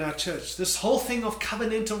people in our church. This whole thing of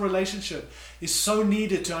covenantal relationship is so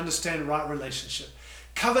needed to understand right relationship.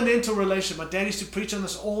 Covenantal relationship. My dad used to preach on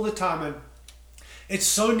this all the time, and it's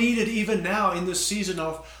so needed even now in this season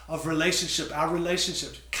of relationship, our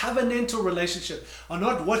relationships. Covenantal relationship are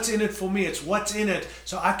not what's in it for me, it's what's in it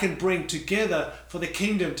so I can bring together for the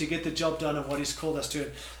kingdom to get the job done of what he's called us to.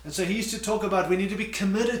 And so he used to talk about we need to be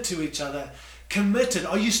committed to each other. Committed.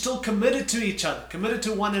 Are you still committed to each other? Committed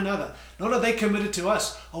to one another? Not are they committed to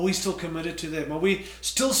us? Are we still committed to them? Are we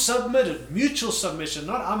still submitted? Mutual submission.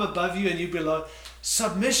 Not I'm above you and you below.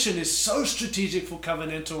 Submission is so strategic for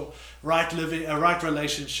covenantal right living, right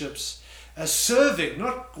relationships. Serving,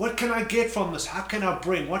 not what can I get from this? How can I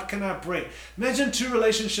bring? What can I bring? Imagine two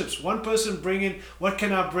relationships. One person bringing, what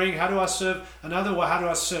can I bring? How do I serve? Another, how do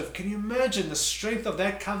I serve? Can you imagine the strength of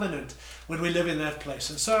that covenant when we live in that place?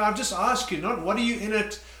 And so I just ask you, not what are you in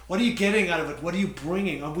it? What are you getting out of it? What are you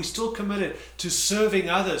bringing? Are we still committed to serving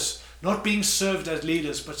others not being served as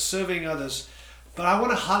leaders, but serving others. But I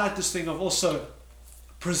want to highlight this thing of also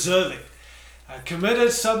preserving.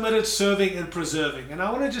 Committed, submitted, serving, and preserving. And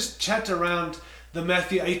I want to just chat around the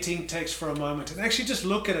Matthew 18 text for a moment and actually just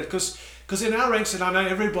look at it, because in our ranks, and I know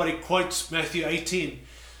everybody quotes Matthew 18,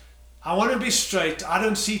 I want to be straight. I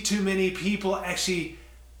don't see too many people actually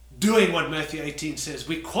doing what Matthew 18 says.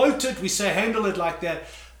 We quote it, we say handle it like that,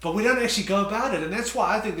 but we don't actually go about it. And that's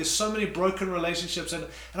why I think there's so many broken relationships. And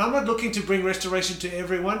I'm not looking to bring restoration to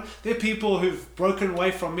everyone. There are people who've broken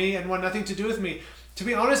away from me and want nothing to do with me. To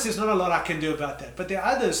be honest, there's not a lot I can do about that. But there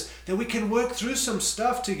are others that we can work through some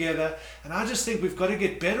stuff together. And I just think we've got to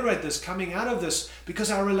get better at this, coming out of this, because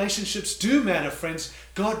our relationships do matter, friends.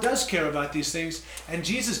 God does care about these things. And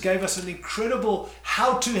Jesus gave us an incredible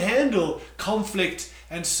how to handle conflict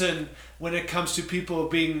and sin when it comes to people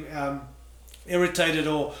being irritated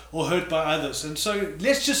or hurt by others. And so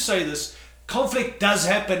let's just say this. Conflict does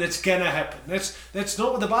happen. It's going to happen. That's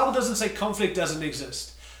not what the Bible doesn't say. Conflict doesn't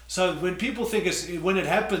exist. So when people think when it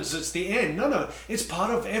happens, it's the end. No. It's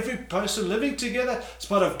part of every person living together. It's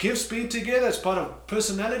part of gifts being together. It's part of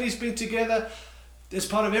personalities being together. It's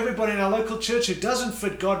part of everybody in our local church who doesn't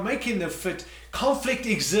fit, God making them fit. Conflict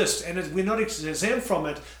exists and we're not exempt from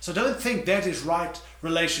it. So don't think that is right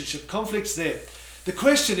relationship. Conflict's there. The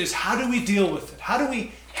question is, how do we deal with it? How do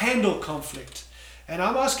we handle conflict? And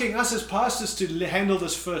I'm asking us as pastors to handle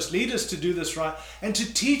this first, leaders to do this right, and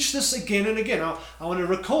to teach this again and again. I want to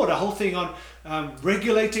record a whole thing on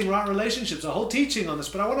regulating right relationships, a whole teaching on this,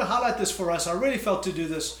 but I want to highlight this for us. I really felt to do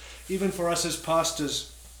this, even for us as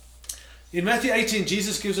pastors. In Matthew 18,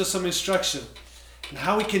 Jesus gives us some instruction on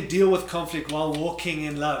how we can deal with conflict while walking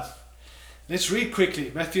in love. Let's read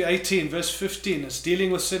quickly. Matthew 18, verse 15. It's dealing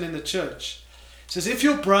with sin in the church. It says, if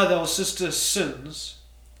your brother or sister sins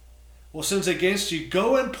against you,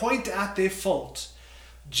 go and point out their fault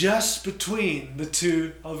just between the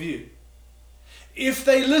two of you. If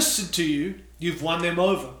they listen to you, you've won them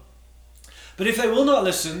over. But if they will not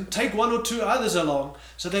listen, take one or two others along,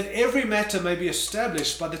 so that every matter may be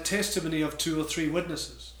established by the testimony of 2 or 3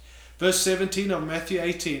 witnesses. Verse 17 of Matthew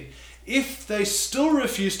 18. If they still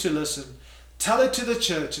refuse to listen, tell it to the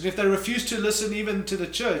church. And if they refuse to listen even to the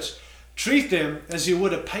church, treat them as you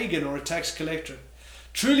would a pagan or a tax collector.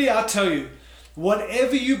 Truly I tell you,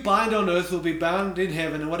 whatever you bind on earth will be bound in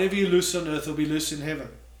heaven, and whatever you loose on earth will be loosed in heaven.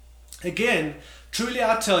 Again, truly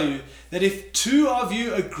I tell you that if 2 of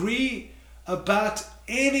you agree about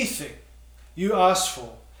anything you ask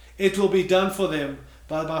for, it will be done for them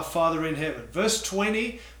by my Father in heaven. Verse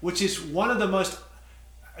 20, which is one of the most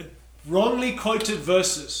wrongly quoted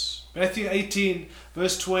verses. Matthew 18,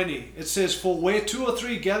 verse 20. It says, for where 2 or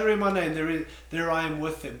 3 gather in my name, there I am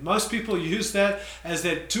with them. Most people use that as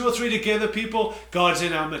that 2 or 3 together people, God's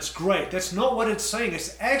in our midst. Great. That's not what it's saying.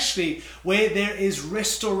 It's actually where there is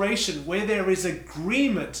restoration, where there is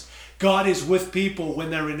agreement. God is with people when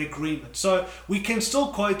they're in agreement. So we can still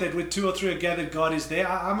quote that when 2 or 3 are gathered, God is there.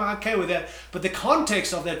 I'm okay with that. But the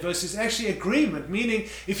context of that verse is actually agreement, meaning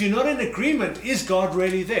if you're not in agreement, is God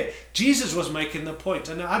really there? Jesus was making the point.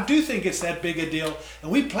 And I do think it's that big a deal. And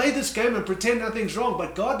we play this game and pretend nothing's wrong,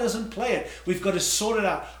 but God doesn't play it. We've got to sort it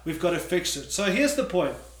out. We've got to fix it. So here's the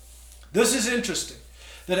point. This is interesting.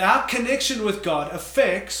 That our connection with God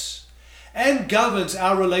affects and governs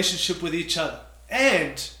our relationship with each other.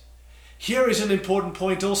 And here is an important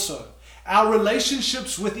point also. Our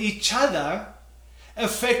relationships with each other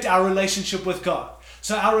affect our relationship with God.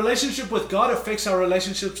 So our relationship with God affects our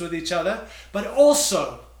relationships with each other, but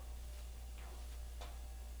also,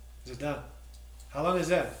 is it done? How long is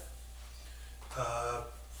that?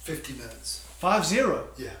 50 minutes. 50?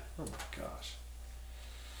 Yeah. Oh my gosh.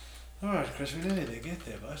 All right, Chris, we need to get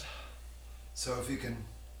there, bud. So if you can...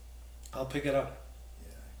 I'll pick it up.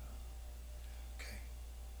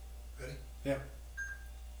 Ready? Yeah.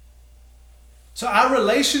 So our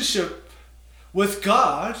relationship with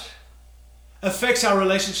God affects our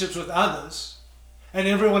relationships with others, and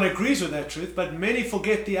everyone agrees with that truth, but many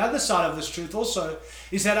forget the other side of this truth also,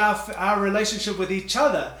 is that our relationship with each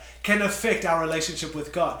other can affect our relationship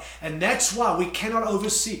with God. And that's why we cannot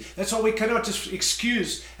oversee. That's why we cannot just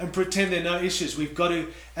excuse and pretend there are no issues. We've got to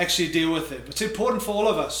actually deal with them. It's important for all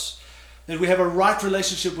of us that we have a right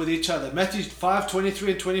relationship with each other. Matthew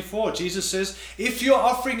 5:23 and 24, Jesus says, if you're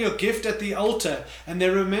offering your gift at the altar and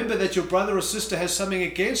then remember that your brother or sister has something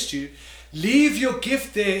against you, leave your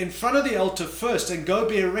gift there in front of the altar first and go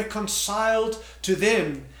be reconciled to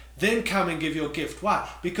them. Then come and give your gift. Why?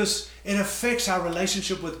 Because it affects our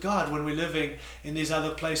relationship with God when we're living in these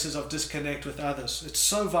other places of disconnect with others. It's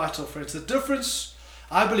so vital, friends. The difference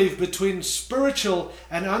I believe, between spiritual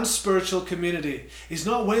and unspiritual community is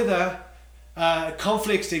not whether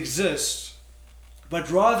conflict exists,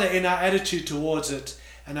 but rather in our attitude towards it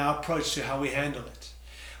and our approach to how we handle it.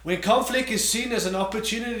 When conflict is seen as an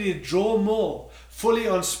opportunity to draw more fully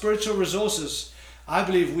on spiritual resources, I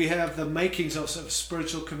believe we have the makings of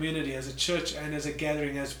spiritual community as a church and as a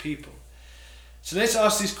gathering as people. So let's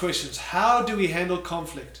ask these questions. How do we handle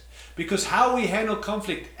conflict? Because how we handle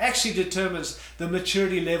conflict actually determines the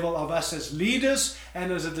maturity level of us as leaders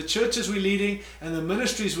and as the churches we're leading and the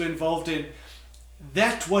ministries we're involved in.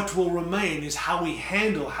 That what will remain is how we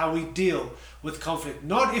handle, how we deal with conflict.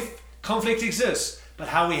 Not if conflict exists, but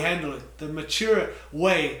how we handle it. The mature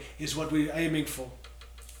way is what we're aiming for.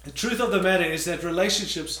 The truth of the matter is that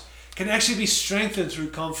relationships can actually be strengthened through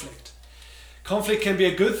conflict. Conflict can be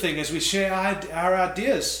a good thing as we share our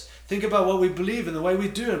ideas, think about what we believe and the way we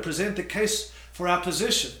do and present the case for our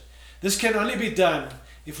position. This can only be done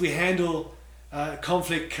if we handle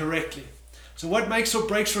conflict correctly. So what makes or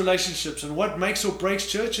breaks relationships and what makes or breaks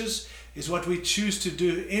churches is what we choose to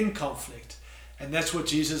do in conflict. And that's what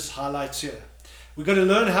Jesus highlights here. We've got to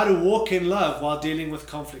learn how to walk in love while dealing with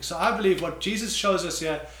conflict. So I believe what Jesus shows us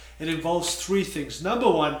here, it involves three things. Number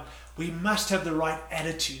one, we must have the right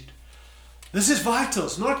attitude. This is vital.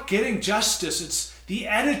 It's not getting justice. It's the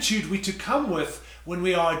attitude we to come with when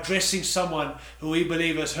we are addressing someone who we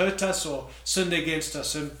believe has hurt us or sinned against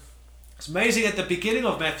us. And it's amazing at the beginning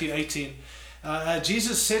of Matthew 18,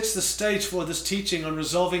 Jesus sets the stage for this teaching on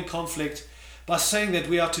resolving conflict by saying that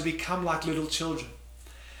we are to become like little children.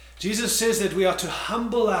 Jesus says that we are to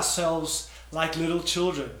humble ourselves like little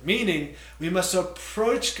children, meaning we must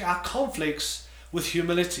approach our conflicts with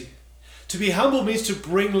humility. To be humble means to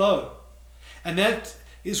bring low. And that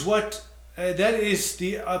is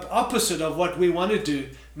the opposite of what we want to do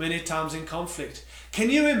many times in conflict.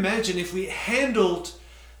 Can you imagine if we handled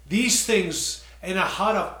these things in a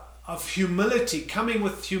heart of humility, coming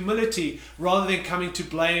with humility rather than coming to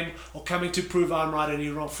blame or coming to prove I'm right and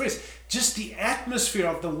you're wrong? Friends, just the atmosphere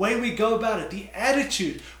of the way we go about it, the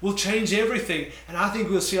attitude will change everything. And I think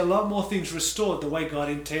we'll see a lot more things restored the way God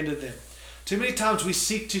intended them. Too many times we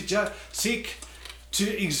seek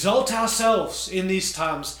to exalt ourselves in these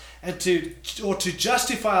times and to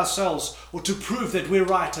justify ourselves or to prove that we're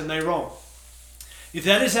right and they're wrong. If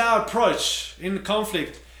that is our approach in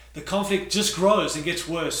conflict, the conflict just grows and gets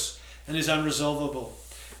worse and is unresolvable.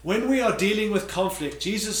 When we are dealing with conflict,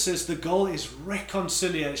 Jesus says the goal is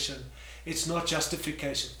reconciliation. It's not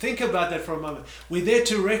justification. Think about that for a moment. We're there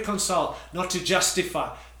to reconcile, not to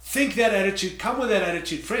justify. Think that attitude, come with that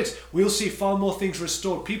attitude. Friends, we'll see far more things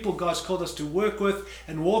restored. People God's called us to work with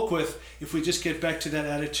and walk with if we just get back to that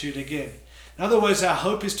attitude again. In other words, our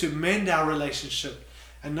hope is to mend our relationship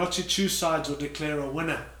and not to choose sides or declare a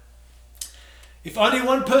winner. If only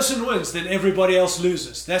one person wins, then everybody else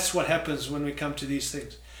loses. That's what happens when we come to these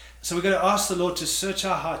things. So we've got to ask the Lord to search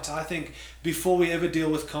our hearts, I think, before we ever deal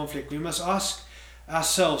with conflict. We must ask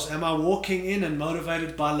ourselves, am I walking in and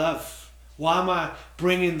motivated by love? Why am I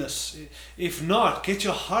bringing this? If not, get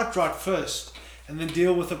your heart right first and then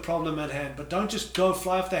deal with the problem at hand. But don't just go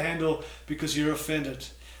fly off the handle because you're offended.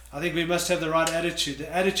 I think we must have the right attitude,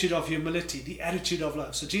 the attitude of humility, the attitude of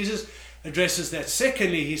love. So Jesus addresses that.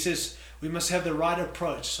 Secondly, he says we must have the right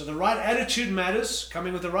approach. So the right attitude matters,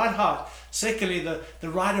 coming with the right heart. Secondly, the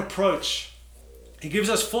right approach. He gives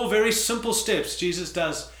us 4 very simple steps, Jesus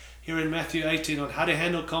does here in Matthew 18, on how to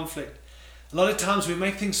handle conflict. A lot of times we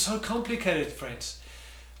make things so complicated, friends,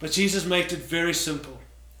 but Jesus made it very simple.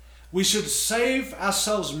 We should save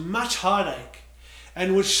ourselves much heartache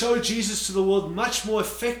and would show Jesus to the world much more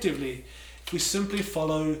effectively if we simply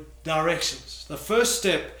follow directions. The first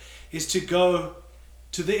step is to go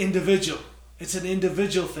to the individual. It's an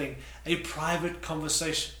individual thing, a private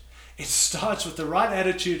conversation. It starts with the right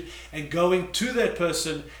attitude and going to that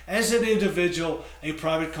person as an individual, a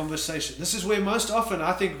private conversation. This is where most often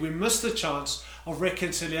I think we miss the chance of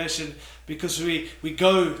reconciliation because we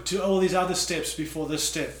go to all these other steps before this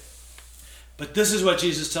step. But this is what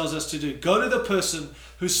Jesus tells us to do. Go to the person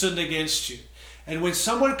who sinned against you. And when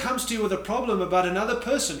someone comes to you with a problem about another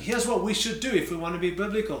person, here's what we should do if we want to be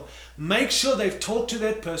biblical. Make sure they've talked to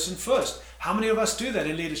that person first. How many of us do that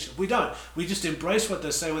in leadership? We don't. We just embrace what they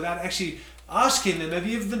say without actually asking them, have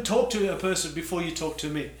you even talked to a person before you talk to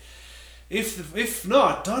me? If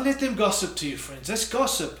not, don't let them gossip to you, friends. That's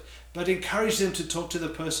gossip, but encourage them to talk to the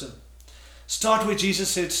person. Start where Jesus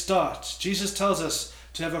said start. Jesus tells us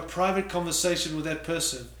to have a private conversation with that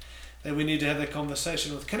person. that we need to have that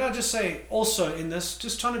conversation with. Can I just say also in this,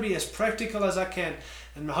 just trying to be as practical as I can,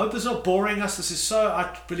 and I hope it's not boring us. This is so,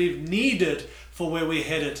 I believe, needed for where we're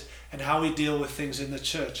headed and how we deal with things in the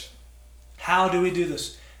church. How do we do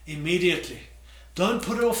this? Immediately. Don't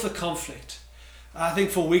put it off the conflict. I think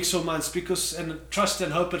for weeks or months, because and trust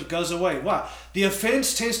and hope it goes away. Why? The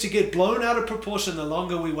offense tends to get blown out of proportion the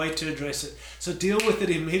longer we wait to address it. So deal with it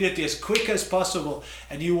immediately, as quick as possible,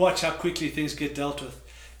 and you watch how quickly things get dealt with.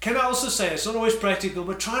 Can I also say, it's not always practical,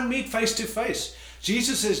 but try and meet face to face.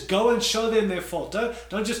 Jesus says, go and show them their fault.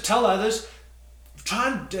 Don't just tell others.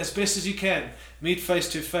 Try and, as best as you can, meet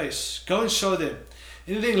face to face. Go and show them.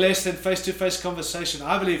 Anything less than face to face conversation,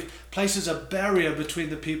 I believe, places a barrier between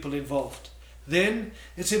the people involved. Then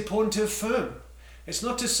it's important to affirm. It's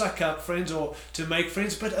not to suck up friends or to make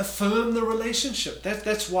friends, but affirm the relationship.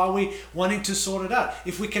 That's why we're wanting to sort it out.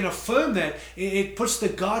 If we can affirm that, it puts the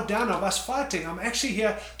guard down of us fighting. I'm actually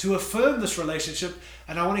here to affirm this relationship,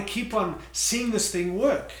 and I want to keep on seeing this thing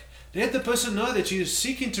work. Let the person know that you're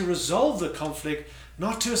seeking to resolve the conflict,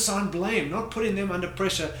 not to assign blame, not putting them under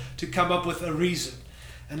pressure to come up with a reason.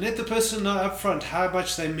 And let the person know up front how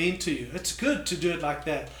much they mean to you. It's good to do it like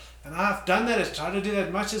that. And I've done that. I try to do that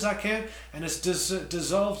as much as I can. And it's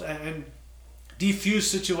dissolved and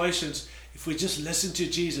diffused situations. If we just listen to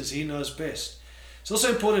Jesus, He knows best. It's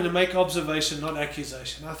also important to make observation, not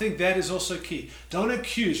accusation. I think that is also key. Don't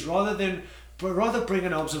accuse, rather bring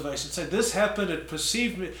an observation. Say, this happened, it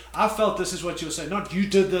perceived me. I felt this is what you were saying. Not you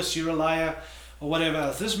did this, you're a liar, or whatever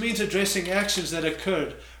else. This means addressing actions that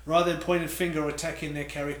occurred rather than pointing finger or attacking their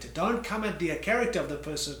character. Don't come at the character of the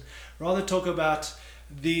person. Rather talk about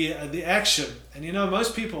the action. And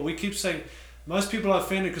most people, we keep saying, most people are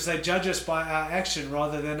offended because they judge us by our action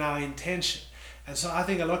rather than our intention. And so I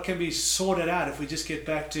think a lot can be sorted out if we just get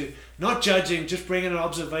back to not judging, just bringing an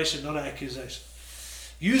observation, not an accusation.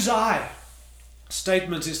 Use I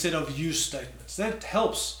statements instead of you statements. That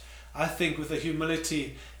helps, I think, with a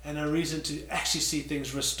humility and a reason to actually see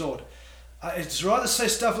things restored. It's rather say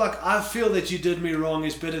stuff like, I feel that you did me wrong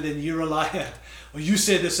is better than you're a liar, or you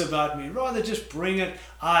said this about me. Rather just bring it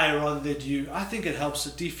I rather than you. I think it helps.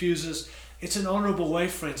 It diffuses. It's an honorable way,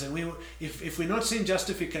 friends. And if we're not seeing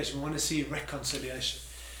justification, we want to see reconciliation.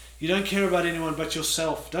 You don't care about anyone but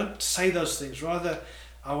yourself. Don't say those things. Rather,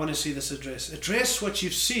 I want to see this addressed. Address what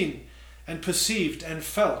you've seen and perceived and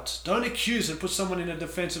felt. Don't accuse and put someone in a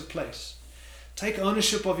defensive place. Take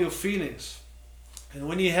ownership of your feelings. And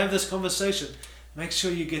when you have this conversation, make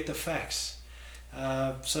sure you get the facts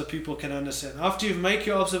so people can understand. After you make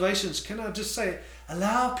your observations, can I just say,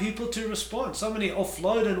 allow people to respond. Somebody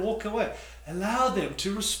offload and walk away. Allow them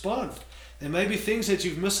to respond. There may be things that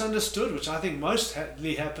you've misunderstood, which I think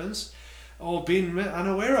mostly happens, or been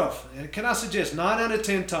unaware of. And can I suggest 9 out of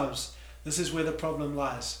 10 times, this is where the problem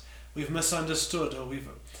lies. We've misunderstood, or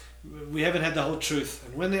we haven't had the whole truth.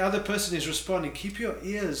 And when the other person is responding, keep your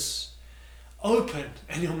ears open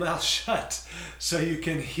and your mouth shut so you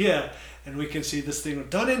can hear and we can see this thing.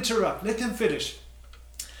 Don't interrupt. Let them finish.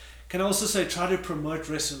 Can I also say, try to promote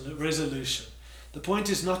resolution. The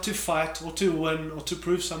point is not to fight or to win or to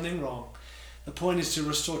prove something wrong. The point is to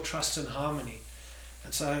restore trust and harmony.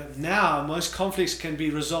 And so now most conflicts can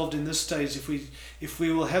be resolved in this stage if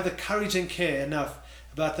we will have the courage and care enough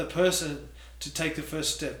about the person to take the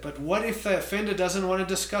first step. But what if the offender doesn't want to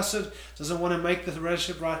discuss it, doesn't want to make the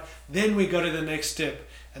relationship right? Then we go to the next step,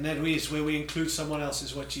 and that is where we include someone else,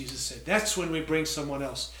 is what Jesus said. That's when we bring someone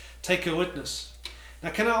else. Take a witness.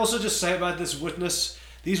 Now, can I also just say about this witness,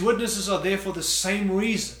 these witnesses are there for the same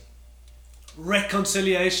reason.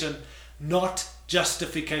 Reconciliation, not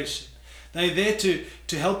justification. They're there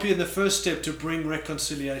to help you in the first step to bring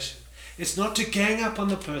reconciliation. It's not to gang up on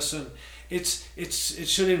the person. It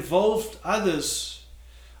should involve others.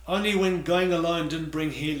 Only when going alone didn't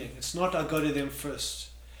bring healing. It's not I go to them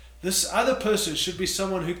first. This other person should be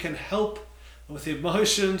someone who can help with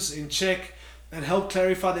emotions in check and help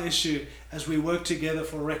clarify the issue as we work together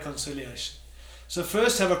for reconciliation. So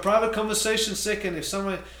first, have a private conversation. Second, if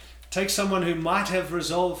someone takes someone who might have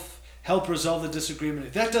help resolve the disagreement.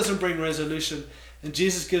 If that doesn't bring resolution, then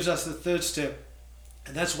Jesus gives us the third step,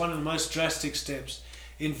 and that's one of the most drastic steps.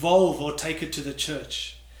 Involve or take it to the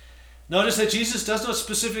church. Notice that Jesus does not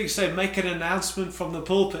specifically say make an announcement from the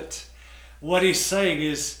pulpit. What he's saying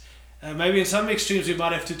is, maybe in some extremes we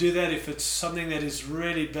might have to do that if it's something that is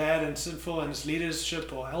really bad and sinful and it's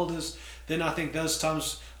leadership or elders, then I think those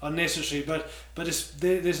times are necessary. But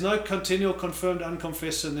there's no continual confirmed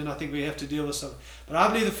unconfessed sin, then I think we have to deal with some. But I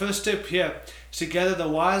believe the first step here is to gather the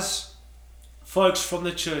wise folks from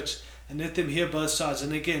the church and let them hear both sides.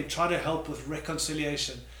 And again, try to help with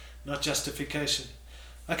reconciliation, not justification.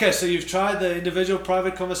 Okay, so you've tried the individual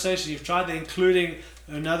private conversation, you've tried the including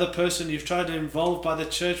another person, you've tried to involve by the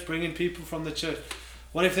church, bringing people from the church.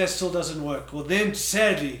 What if that still doesn't work? Well then,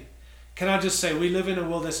 sadly, can I just say, we live in a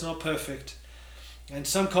world that's not perfect. And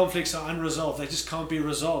some conflicts are unresolved. They just can't be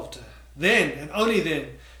resolved. Then, and only then,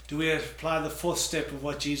 do we apply the fourth step of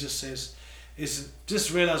what Jesus says, is just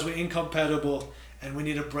realize we're incompatible and we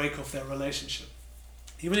need to break off that relationship.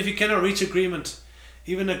 Even if you cannot reach agreement,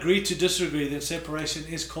 even agree to disagree, then separation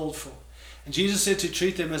is called for. And Jesus said to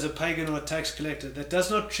treat them as a pagan or a tax collector. That does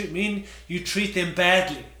not mean you treat them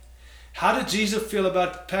badly. How did Jesus feel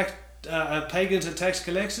about pagans and tax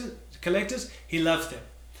collectors? He loved them.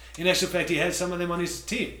 In actual fact, he had some of them on his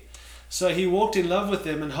team. So he walked in love with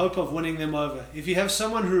them in hope of winning them over. If you have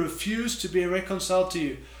someone who refused to be reconciled to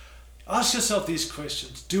you, ask yourself these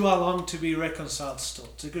questions. Do I long to be reconciled still?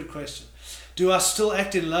 It's a good question. Do I still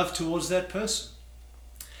act in love towards that person?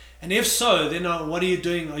 And if so, then what are you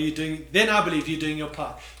doing? Then I believe you're doing your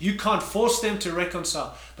part. You can't force them to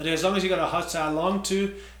reconcile. But as long as you've got a heart say, I long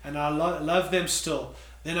to and I love them still,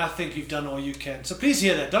 then I think you've done all you can. So please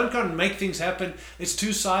hear that. Don't go and make things happen. It's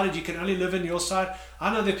two-sided. You can only live in your side.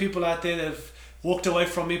 I know there are people out there that have walked away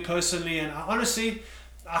from me personally, and honestly,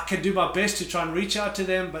 I can do my best to try and reach out to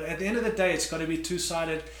them, but at the end of the day, it's got to be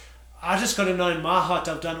two-sided. I just got to know in my heart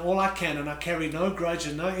I've done all I can, and I carry no grudge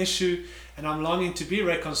and no issue, and I'm longing to be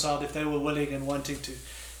reconciled if they were willing and wanting to.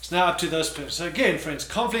 It's now up to those people. So again, friends,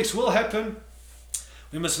 conflicts will happen.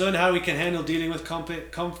 We must learn how we can handle dealing with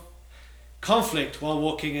conflict while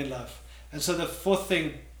walking in love. And so the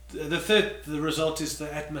result is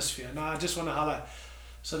the atmosphere. Now I just want to highlight.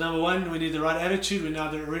 So number one, we need the right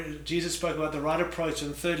attitude. Jesus spoke about the right approach,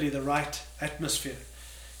 and thirdly, the right atmosphere.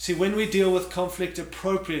 See, when we deal with conflict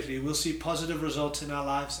appropriately, we'll see positive results in our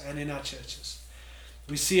lives and in our churches.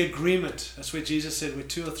 We see agreement. That's where Jesus said, where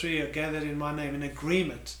 2 or 3 are gathered in my name, in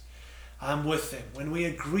agreement, I'm with them. When we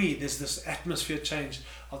agree, there's this atmosphere change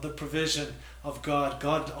of the provision of God.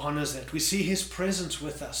 God honors that. We see his presence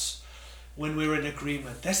with us when we're in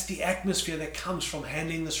agreement. That's the atmosphere that comes from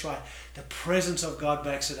handling this right. The presence of God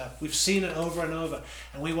backs it up. We've seen it over and over,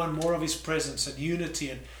 and we want more of his presence and unity,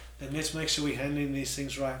 and then let's make sure we're handling these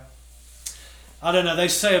things right. I don't know, they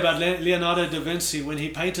say about Leonardo da Vinci, when he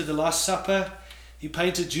painted the Last Supper, he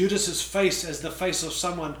painted Judas's face as the face of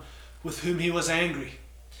someone with whom he was angry.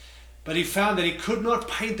 But he found that he could not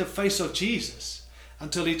paint the face of Jesus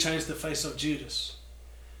until he changed the face of Judas.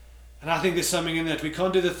 And I think there's something in that. We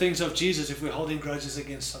can't do the things of Jesus if we're holding grudges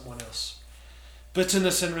against someone else.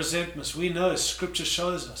 Bitterness and resentment, we know, Scripture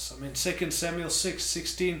shows us. I mean, 2 Samuel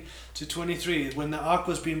 6:16-23, when the ark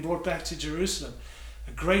was being brought back to Jerusalem,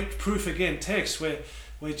 a great proof again, text where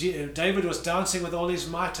David was dancing with all his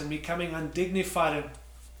might and becoming undignified.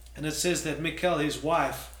 And it says that Michal, his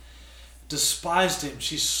wife, despised him.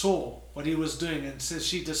 She saw what he was doing, and says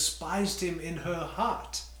she despised him in her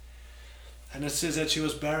heart. And it says that she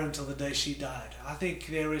was barren till the day she died. I think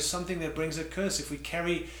there is something that brings a curse if we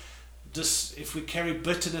carry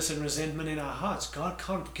bitterness and resentment in our hearts. God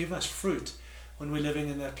can't give us fruit when we're living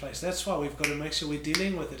in that place. That's why we've got to make sure we're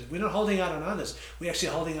dealing with it. We're not holding out on others. We're actually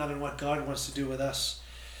holding out on what God wants to do with us.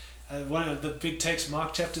 One of the big texts,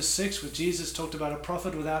 Mark chapter 6, where Jesus talked about a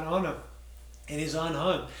prophet without honor in his own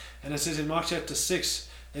home. And it says in Mark chapter 6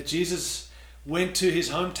 that Jesus went to his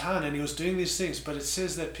hometown and he was doing these things, but it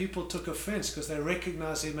says that people took offense because they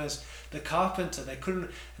recognized him as the carpenter. They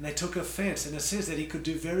took offense. And it says that he could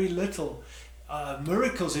do very little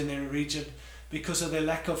miracles in their region because of their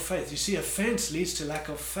lack of faith. You see, offense leads to lack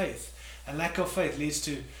of faith, and lack of faith leads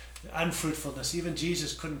to unfruitfulness. Even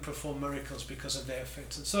Jesus couldn't perform miracles because of their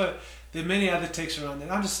offense. And so there are many other texts around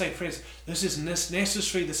that. I'm just saying, friends, this is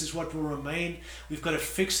necessary. This is what will remain. We've got to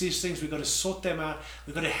fix these things. We've got to sort them out.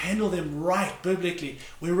 We've got to handle them right biblically.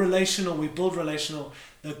 We're relational. We build relational.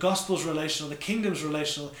 The gospel's relational. The kingdom's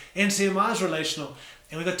relational. NCMI's relational.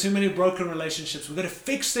 And we've got too many broken relationships. We've got to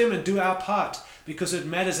fix them and do our part, because it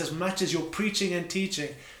matters as much as you're preaching and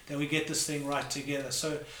teaching that we get this thing right together.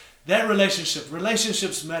 So that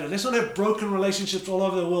relationships matter. Let's not have broken relationships all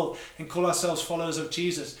over the world and call ourselves followers of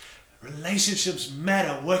Jesus. Relationships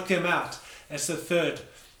matter. Work them out. That's the third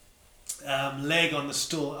leg on the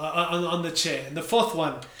stool, on the chair. And the fourth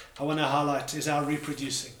one I want to highlight is our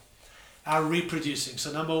reproducing. Our reproducing.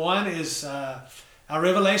 So number one is our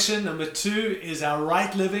revelation. Number two is our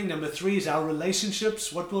right living. Number three is our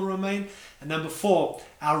relationships, what will remain. And number four,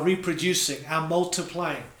 our reproducing, our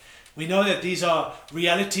multiplying. We know that these are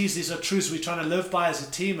realities, these are truths we're trying to live by as a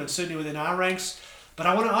team and certainly within our ranks. But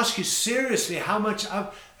I want to ask you seriously, how much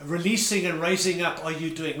releasing and raising up are you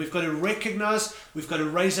doing? We've got to recognize, we've got to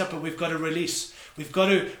raise up, and we've got to release. We've got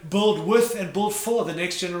to build with and build for the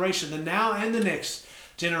next generation, the now and the next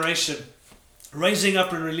generation. Raising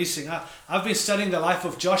up and releasing. I've been studying the life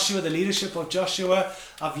of Joshua, the leadership of Joshua.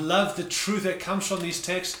 I've loved the truth that comes from these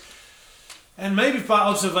texts. And maybe by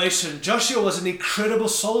observation, Joshua was an incredible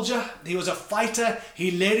soldier. He was a fighter.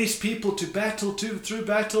 He led his people to battle, through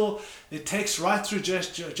battle. It takes right through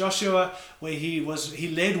Joshua where he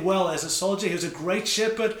led well as a soldier. He was a great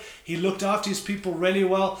shepherd. He looked after his people really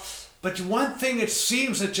well. But one thing it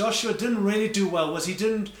seems that Joshua didn't really do well was he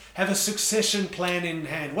didn't have a succession plan in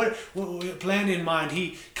hand. What plan in mind?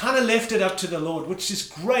 He kind of left it up to the Lord, which is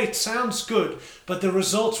great, sounds good, but the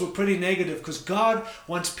results were pretty negative because God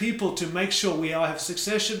wants people to make sure we have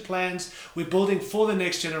succession plans. We're building for the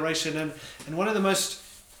next generation. And one of the most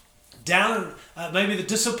maybe the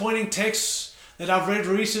disappointing texts that I've read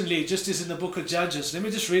recently just is in the book of Judges. Let me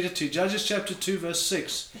just read it to you. Judges chapter 2 verse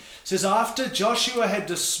 6. It says, after Joshua had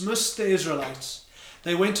dismissed the Israelites,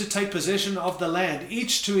 they went to take possession of the land,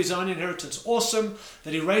 each to his own inheritance. Awesome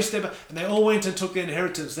that he raised them, and they all went and took their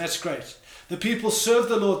inheritance. That's great. The people served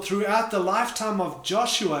the Lord throughout the lifetime of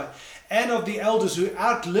Joshua and of the elders who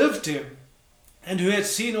outlived him and who had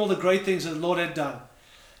seen all the great things that the Lord had done.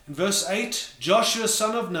 In verse 8, Joshua,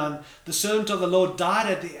 son of Nun, the servant of the Lord,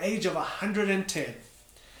 died at the age of 110.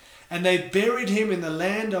 And they buried him in the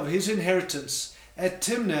land of his inheritance, at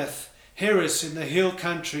Timnath Heres in the hill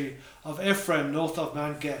country of Ephraim north of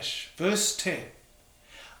Mount Gash. Verse 10.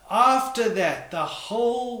 After the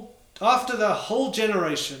whole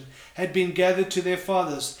generation had been gathered to their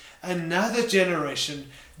fathers, another generation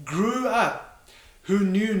grew up who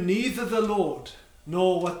knew neither the Lord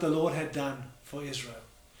nor what the Lord had done for Israel.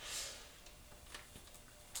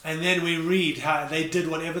 And then we read how they did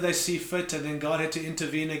whatever they see fit, and then God had to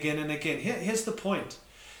intervene again and again. Here's the point.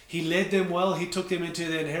 He led them well. He took them into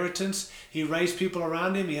their inheritance. He raised people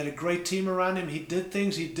around him. He had a great team around him. He did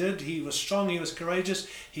things. He was strong. He was courageous.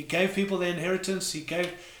 He gave people their inheritance.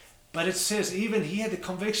 But it says, even he had the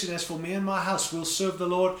conviction, as for me and my house, we'll serve the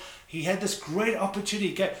Lord. He had this great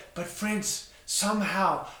opportunity. But friends,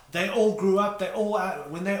 somehow they all grew up.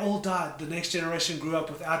 When they all died, the next generation grew up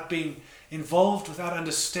without being involved, without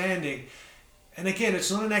understanding. And again,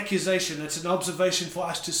 it's not an accusation. It's an observation for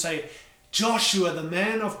us to say, Joshua, the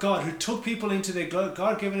man of God who took people into their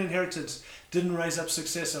God-given inheritance, didn't raise up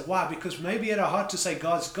successor. Why? Because maybe he had a heart to say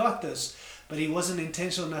God's got this, but he wasn't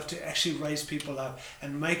intentional enough to actually raise people up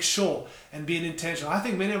and make sure and being intentional. I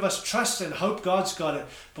think many of us trust and hope God's got it,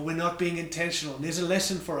 but we're not being intentional. And there's a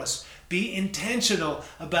lesson for us. Be intentional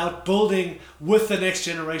about building with the next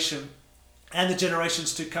generation and the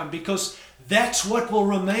generations to come, because that's what will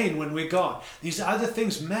remain when we're gone. These other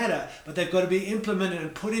things matter, but they've got to be implemented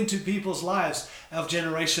and put into people's lives of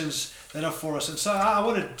generations that are for us. And so I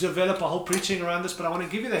want to develop a whole preaching around this, but I want to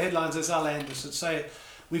give you the headlines as I land this and say,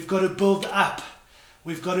 we've got to build up.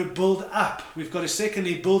 We've got to build up. We've got to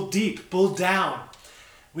secondly build deep, build down.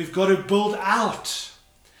 We've got to build out.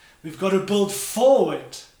 We've got to build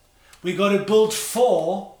forward. We've got to build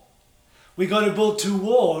for. We've got to build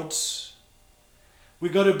towards.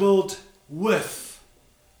 We've got to build with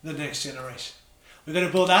the next generation. We've got to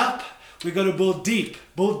build up. We've got to build deep,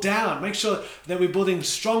 build down. Make sure that we're building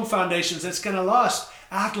strong foundations that's going to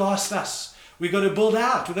outlast us. We've got to build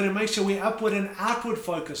out. We've got to make sure we're upward and outward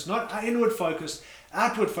focused, not inward focused,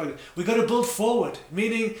 outward focused. We've got to build forward,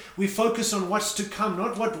 meaning we focus on what's to come,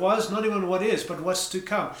 not what was, not even what is, but what's to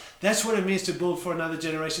come. That's what it means to build for another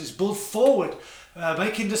generation. Is build forward,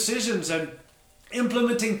 making decisions and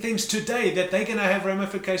implementing things today that they're going to have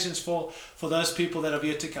ramifications for those people that have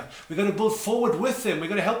yet to come. We've got to build forward with them. We've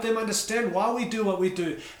got to help them understand why we do what we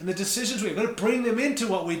do and the decisions we've got to bring them into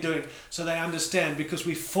what we're doing so they understand, because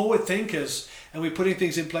we're forward thinkers and we're putting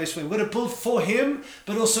things in place for them. We've got to build for him,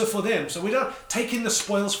 but also for them. So we're not taking the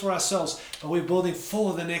spoils for ourselves, but we're building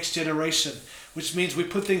for the next generation, which means we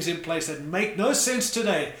put things in place that make no sense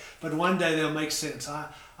today, but one day they'll make sense.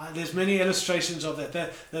 There's many illustrations of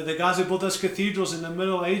that. The guys who built those cathedrals in the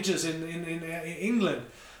Middle Ages in England,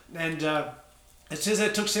 and it says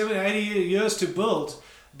it took 70, 80 years to build,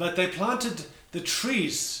 but they planted the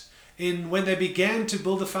trees when they began to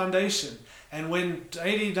build the foundation. And when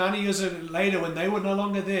 80, 90 years later, when they were no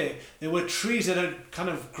longer there were trees that had kind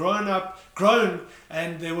of grown,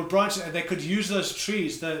 and they were branches, and they could use those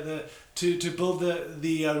trees to build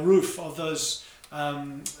the roof of those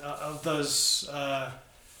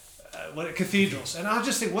cathedrals. And I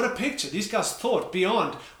just think, what a picture. These guys thought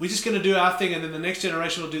beyond, we're just going to do our thing and then the next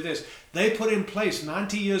generation will do this. They put in place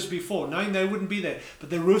 90 years before, knowing they wouldn't be there, but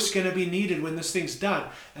the roof's going to be needed when this thing's done.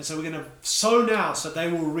 And so we're going to sow now so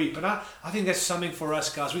they will reap. And I think that's something for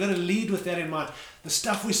us, guys. We've got to lead with that in mind. The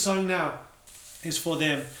stuff we're sowing now is for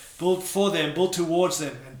them. Build for them, build towards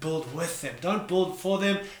them, and build with them. Don't build for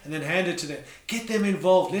them and then hand it to them. Get them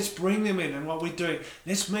involved. Let's bring them in what we're doing.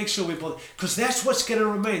 Let's make sure we build. Because that's what's going to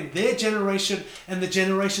remain. Their generation and the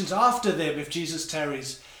generations after them if Jesus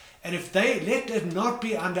tarries. And if they, let it not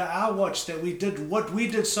be under our watch that we did what we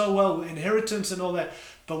did so well, inheritance and all that,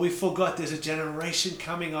 but we forgot there's a generation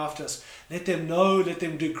coming after us. Let them know, let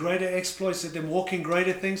them do greater exploits, let them walk in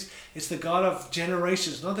greater things. It's the God of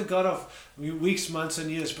generations, not the God of weeks, months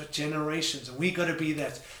and years, but generations. And we got to be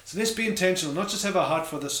that. So let's be intentional, not just have a heart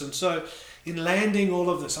for this. And so in landing all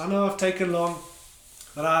of this, I know I've taken long,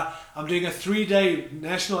 but I'm doing a 3-day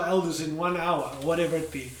national elders in 1 hour, or whatever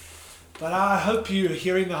it be. But I hope you're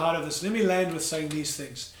hearing the heart of this. Let me land with saying these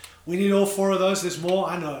things. We need all 4 of those. There's more,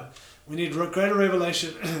 I know. We need greater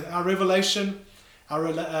revelation. Our revelation,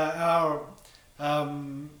 our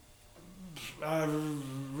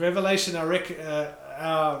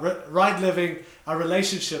right living, our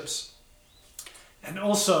relationships, and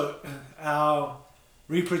also our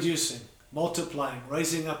reproducing, multiplying,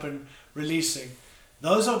 raising up and releasing.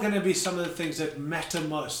 Those are going to be some of the things that matter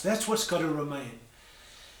most. That's what's got to remain.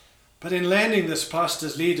 But in landing this,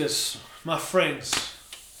 pastors, leaders, my friends,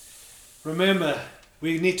 remember,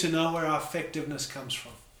 we need to know where our effectiveness comes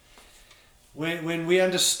from. When we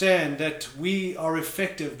understand that we are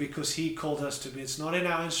effective because He called us to be. It's not in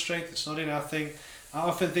our own strength, it's not in our thing. I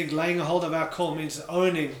often think laying a hold of our call means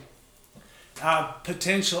owning our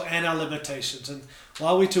potential and our limitations. And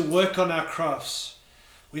while we're to work on our crafts,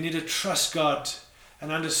 we need to trust God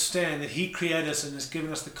and understand that He created us and has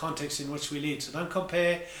given us the context in which we lead. So don't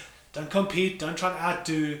compare, don't compete, don't try and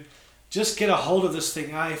outdo. Just get a hold of this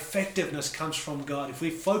thing. Our effectiveness comes from God. If we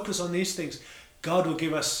focus on these things, God will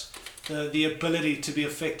give us the ability to be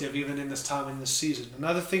effective even in this time, in this season.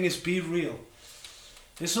 Another thing is be real.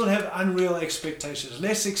 Let's not have unreal expectations.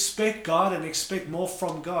 Let's expect God and expect more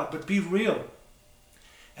from God, but be real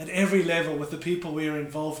at every level with the people we are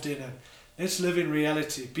involved in. And let's live in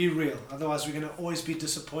reality. Be real. Otherwise, we're going to always be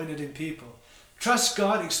disappointed in people. Trust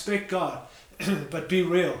God, expect God, but be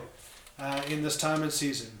real in this time and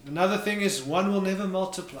season. Another thing is one will never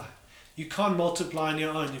multiply. You can't multiply on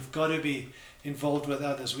your own. You've got to be involved with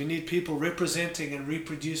others. We need people representing and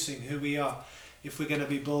reproducing who we are if we're going to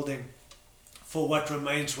be building for what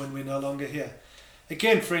remains when we're no longer here.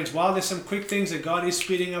 Again, friends, while there's some quick things that God is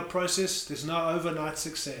speeding up process, there's no overnight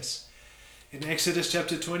success. In Exodus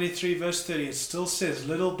chapter 23 verse 30, it still says,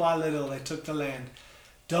 little by little they took the land.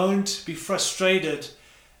 Don't be frustrated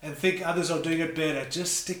and think others are doing it better.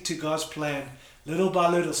 Just stick to God's plan. Little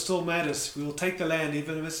by little still matters. We will take the land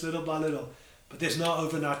even if it's little by little. But there's no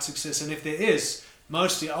overnight success. And if there is,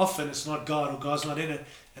 mostly often it's not God or God's not in it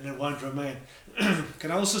and it won't remain. Can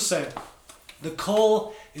I also say, the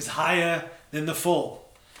call is higher than the fall.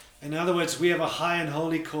 In other words, we have a high and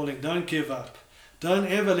holy calling. Don't give up. Don't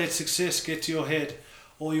ever let success get to your head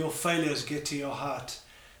or your failures get to your heart.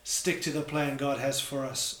 Stick to the plan God has for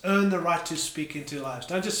us. Earn the right to speak into lives.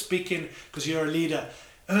 Don't just speak in because you're a leader.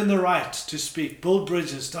 Earn the right to speak. Build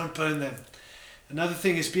bridges. Don't burn them. Another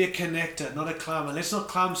thing is be a connector, not a climber. Let's not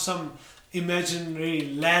climb some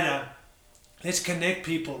imaginary ladder. Let's connect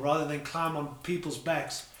people rather than climb on people's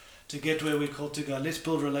backs to get where we're called to go. Let's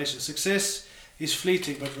build relationships. Success is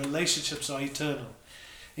fleeting, but relationships are eternal.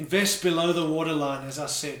 Invest below the waterline, as I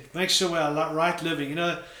said. Make sure we are right living. You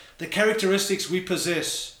know, the characteristics we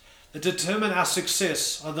possess that determine our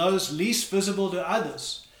success are those least visible to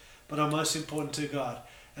others, but are most important to God.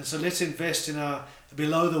 And so let's invest in our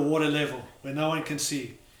below the water level where no one can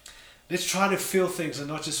see. Let's try to feel things and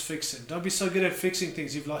not just fix them. Don't be so good at fixing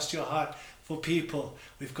things you've lost your heart for people.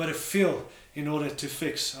 We've got to feel in order to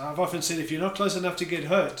fix. I've often said if you're not close enough to get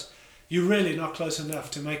hurt, you're really not close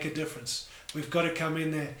enough to make a difference. We've got to come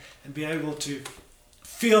in there and be able to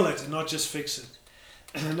feel it and not just fix it.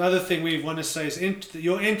 Another thing we want to say is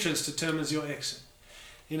your entrance determines your exit.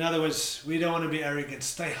 In other words, we don't want to be arrogant.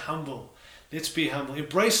 Stay humble. Let's be humble.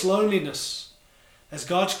 Embrace loneliness as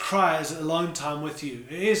God's cry is alone time with you.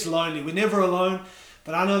 It is lonely. We're never alone,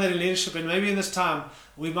 but I know that in leadership and maybe in this time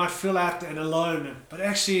we might feel out and alone, but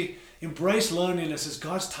actually embrace loneliness as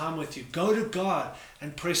God's time with you. Go to God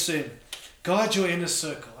and press in. Guard your inner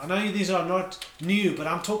circle. I know these are not new, but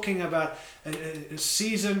I'm talking about a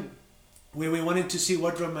season where we're wanting to see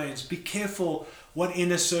what remains. Be careful what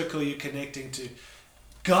inner circle you're connecting to.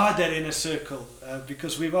 Guard that inner circle,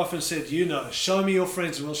 because we've often said, show me your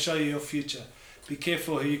friends and we'll show you your future. Be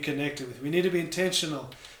careful who you connect with. We need to be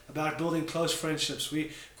intentional about building close friendships.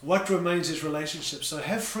 What remains is relationships. So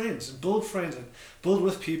have friends and build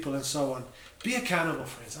with people and so on. Be accountable,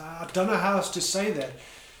 friends. I don't know how else to say that.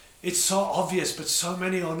 It's so obvious, but so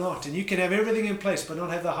many are not. And you can have everything in place, but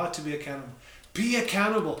not have the heart to be accountable. Be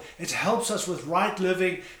accountable. It helps us with right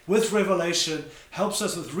living, with revelation, helps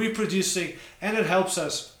us with reproducing, and it helps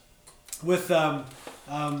us with whatever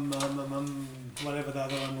the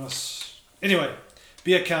other one was. Anyway,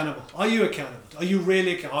 be accountable. Are you accountable? Are you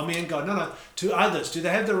really accountable? Oh, me and God. No. To others. Do they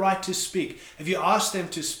have the right to speak? Have you asked them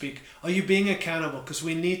to speak? Are you being accountable? Because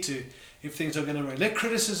we need to if things are going to run. Let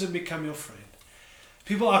criticism become your friend.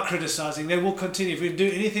 People are criticizing. They will continue. If we do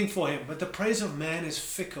anything for him. But the praise of man is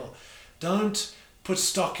fickle. Don't put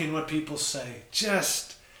stock in what people say.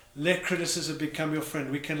 Just let criticism become your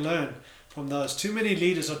friend. We can learn from those. Too many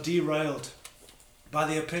leaders are derailed by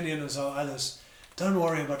the opinions of others. Don't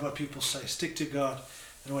worry about what people say. Stick to God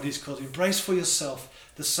and what he's called you. Embrace for yourself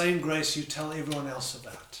the same grace you tell everyone else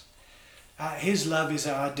about. His love is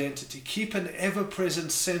our identity. Keep an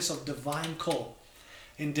ever-present sense of divine call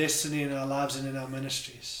in destiny in our lives and in our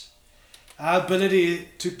ministries. Our ability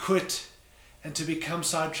to quit and to become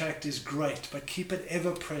sidetracked is great, but keep it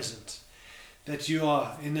ever present that you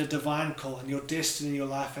are in a divine call and your destiny, your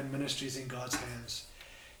life and ministry is in God's hands.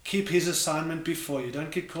 Keep his assignment before you.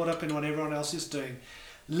 Don't get caught up in what everyone else is doing.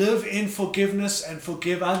 Live in forgiveness and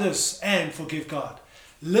forgive others and forgive God.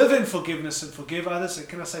 Live in forgiveness and forgive others. And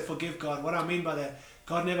can I say forgive God? What I mean by that,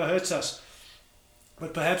 God never hurts us.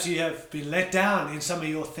 But perhaps you have been let down in some of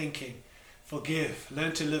your thinking. Forgive.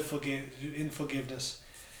 Learn to live in forgiveness.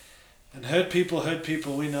 And hurt people,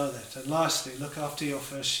 we know that. And lastly, look after your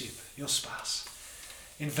first sheep, your spouse.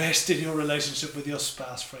 Invest in your relationship with your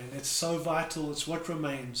spouse, friend. It's so vital. It's what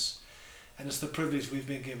remains. And it's the privilege we've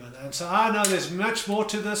been given. And so I know there's much more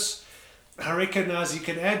to this. I recognize you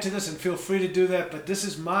can add to this and feel free to do that. But this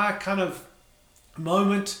is my kind of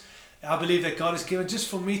moment I believe that God has given just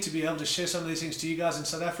for me to be able to share some of these things to you guys in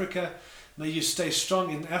South Africa. May you stay strong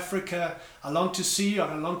in Africa. I long to see you.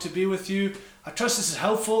 I long to be with you. I trust this is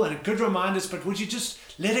helpful and good reminders, but would you just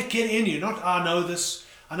let it get in you? Not, I know this.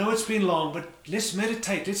 I know it's been long, but let's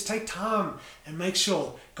meditate. Let's take time and make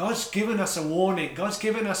sure. God's given us a warning. God's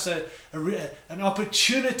given us an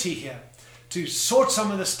opportunity here to sort some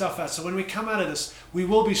of this stuff out. So when we come out of this, we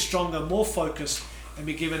will be stronger, more focused, and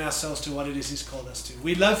be giving ourselves to what it is he's called us to.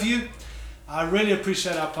 We love you. I really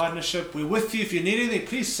appreciate our partnership. We're with you. If you need anything,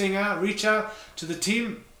 please reach out to the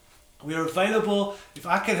team. We're available. If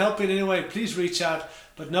I can help in any way, please reach out.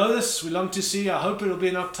 But know this, we long to see you. I hope it'll be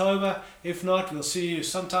in October. If not, we'll see you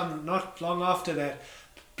sometime not long after that.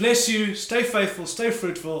 Bless you. Stay faithful. Stay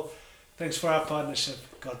fruitful. Thanks for our partnership.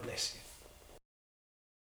 God bless you.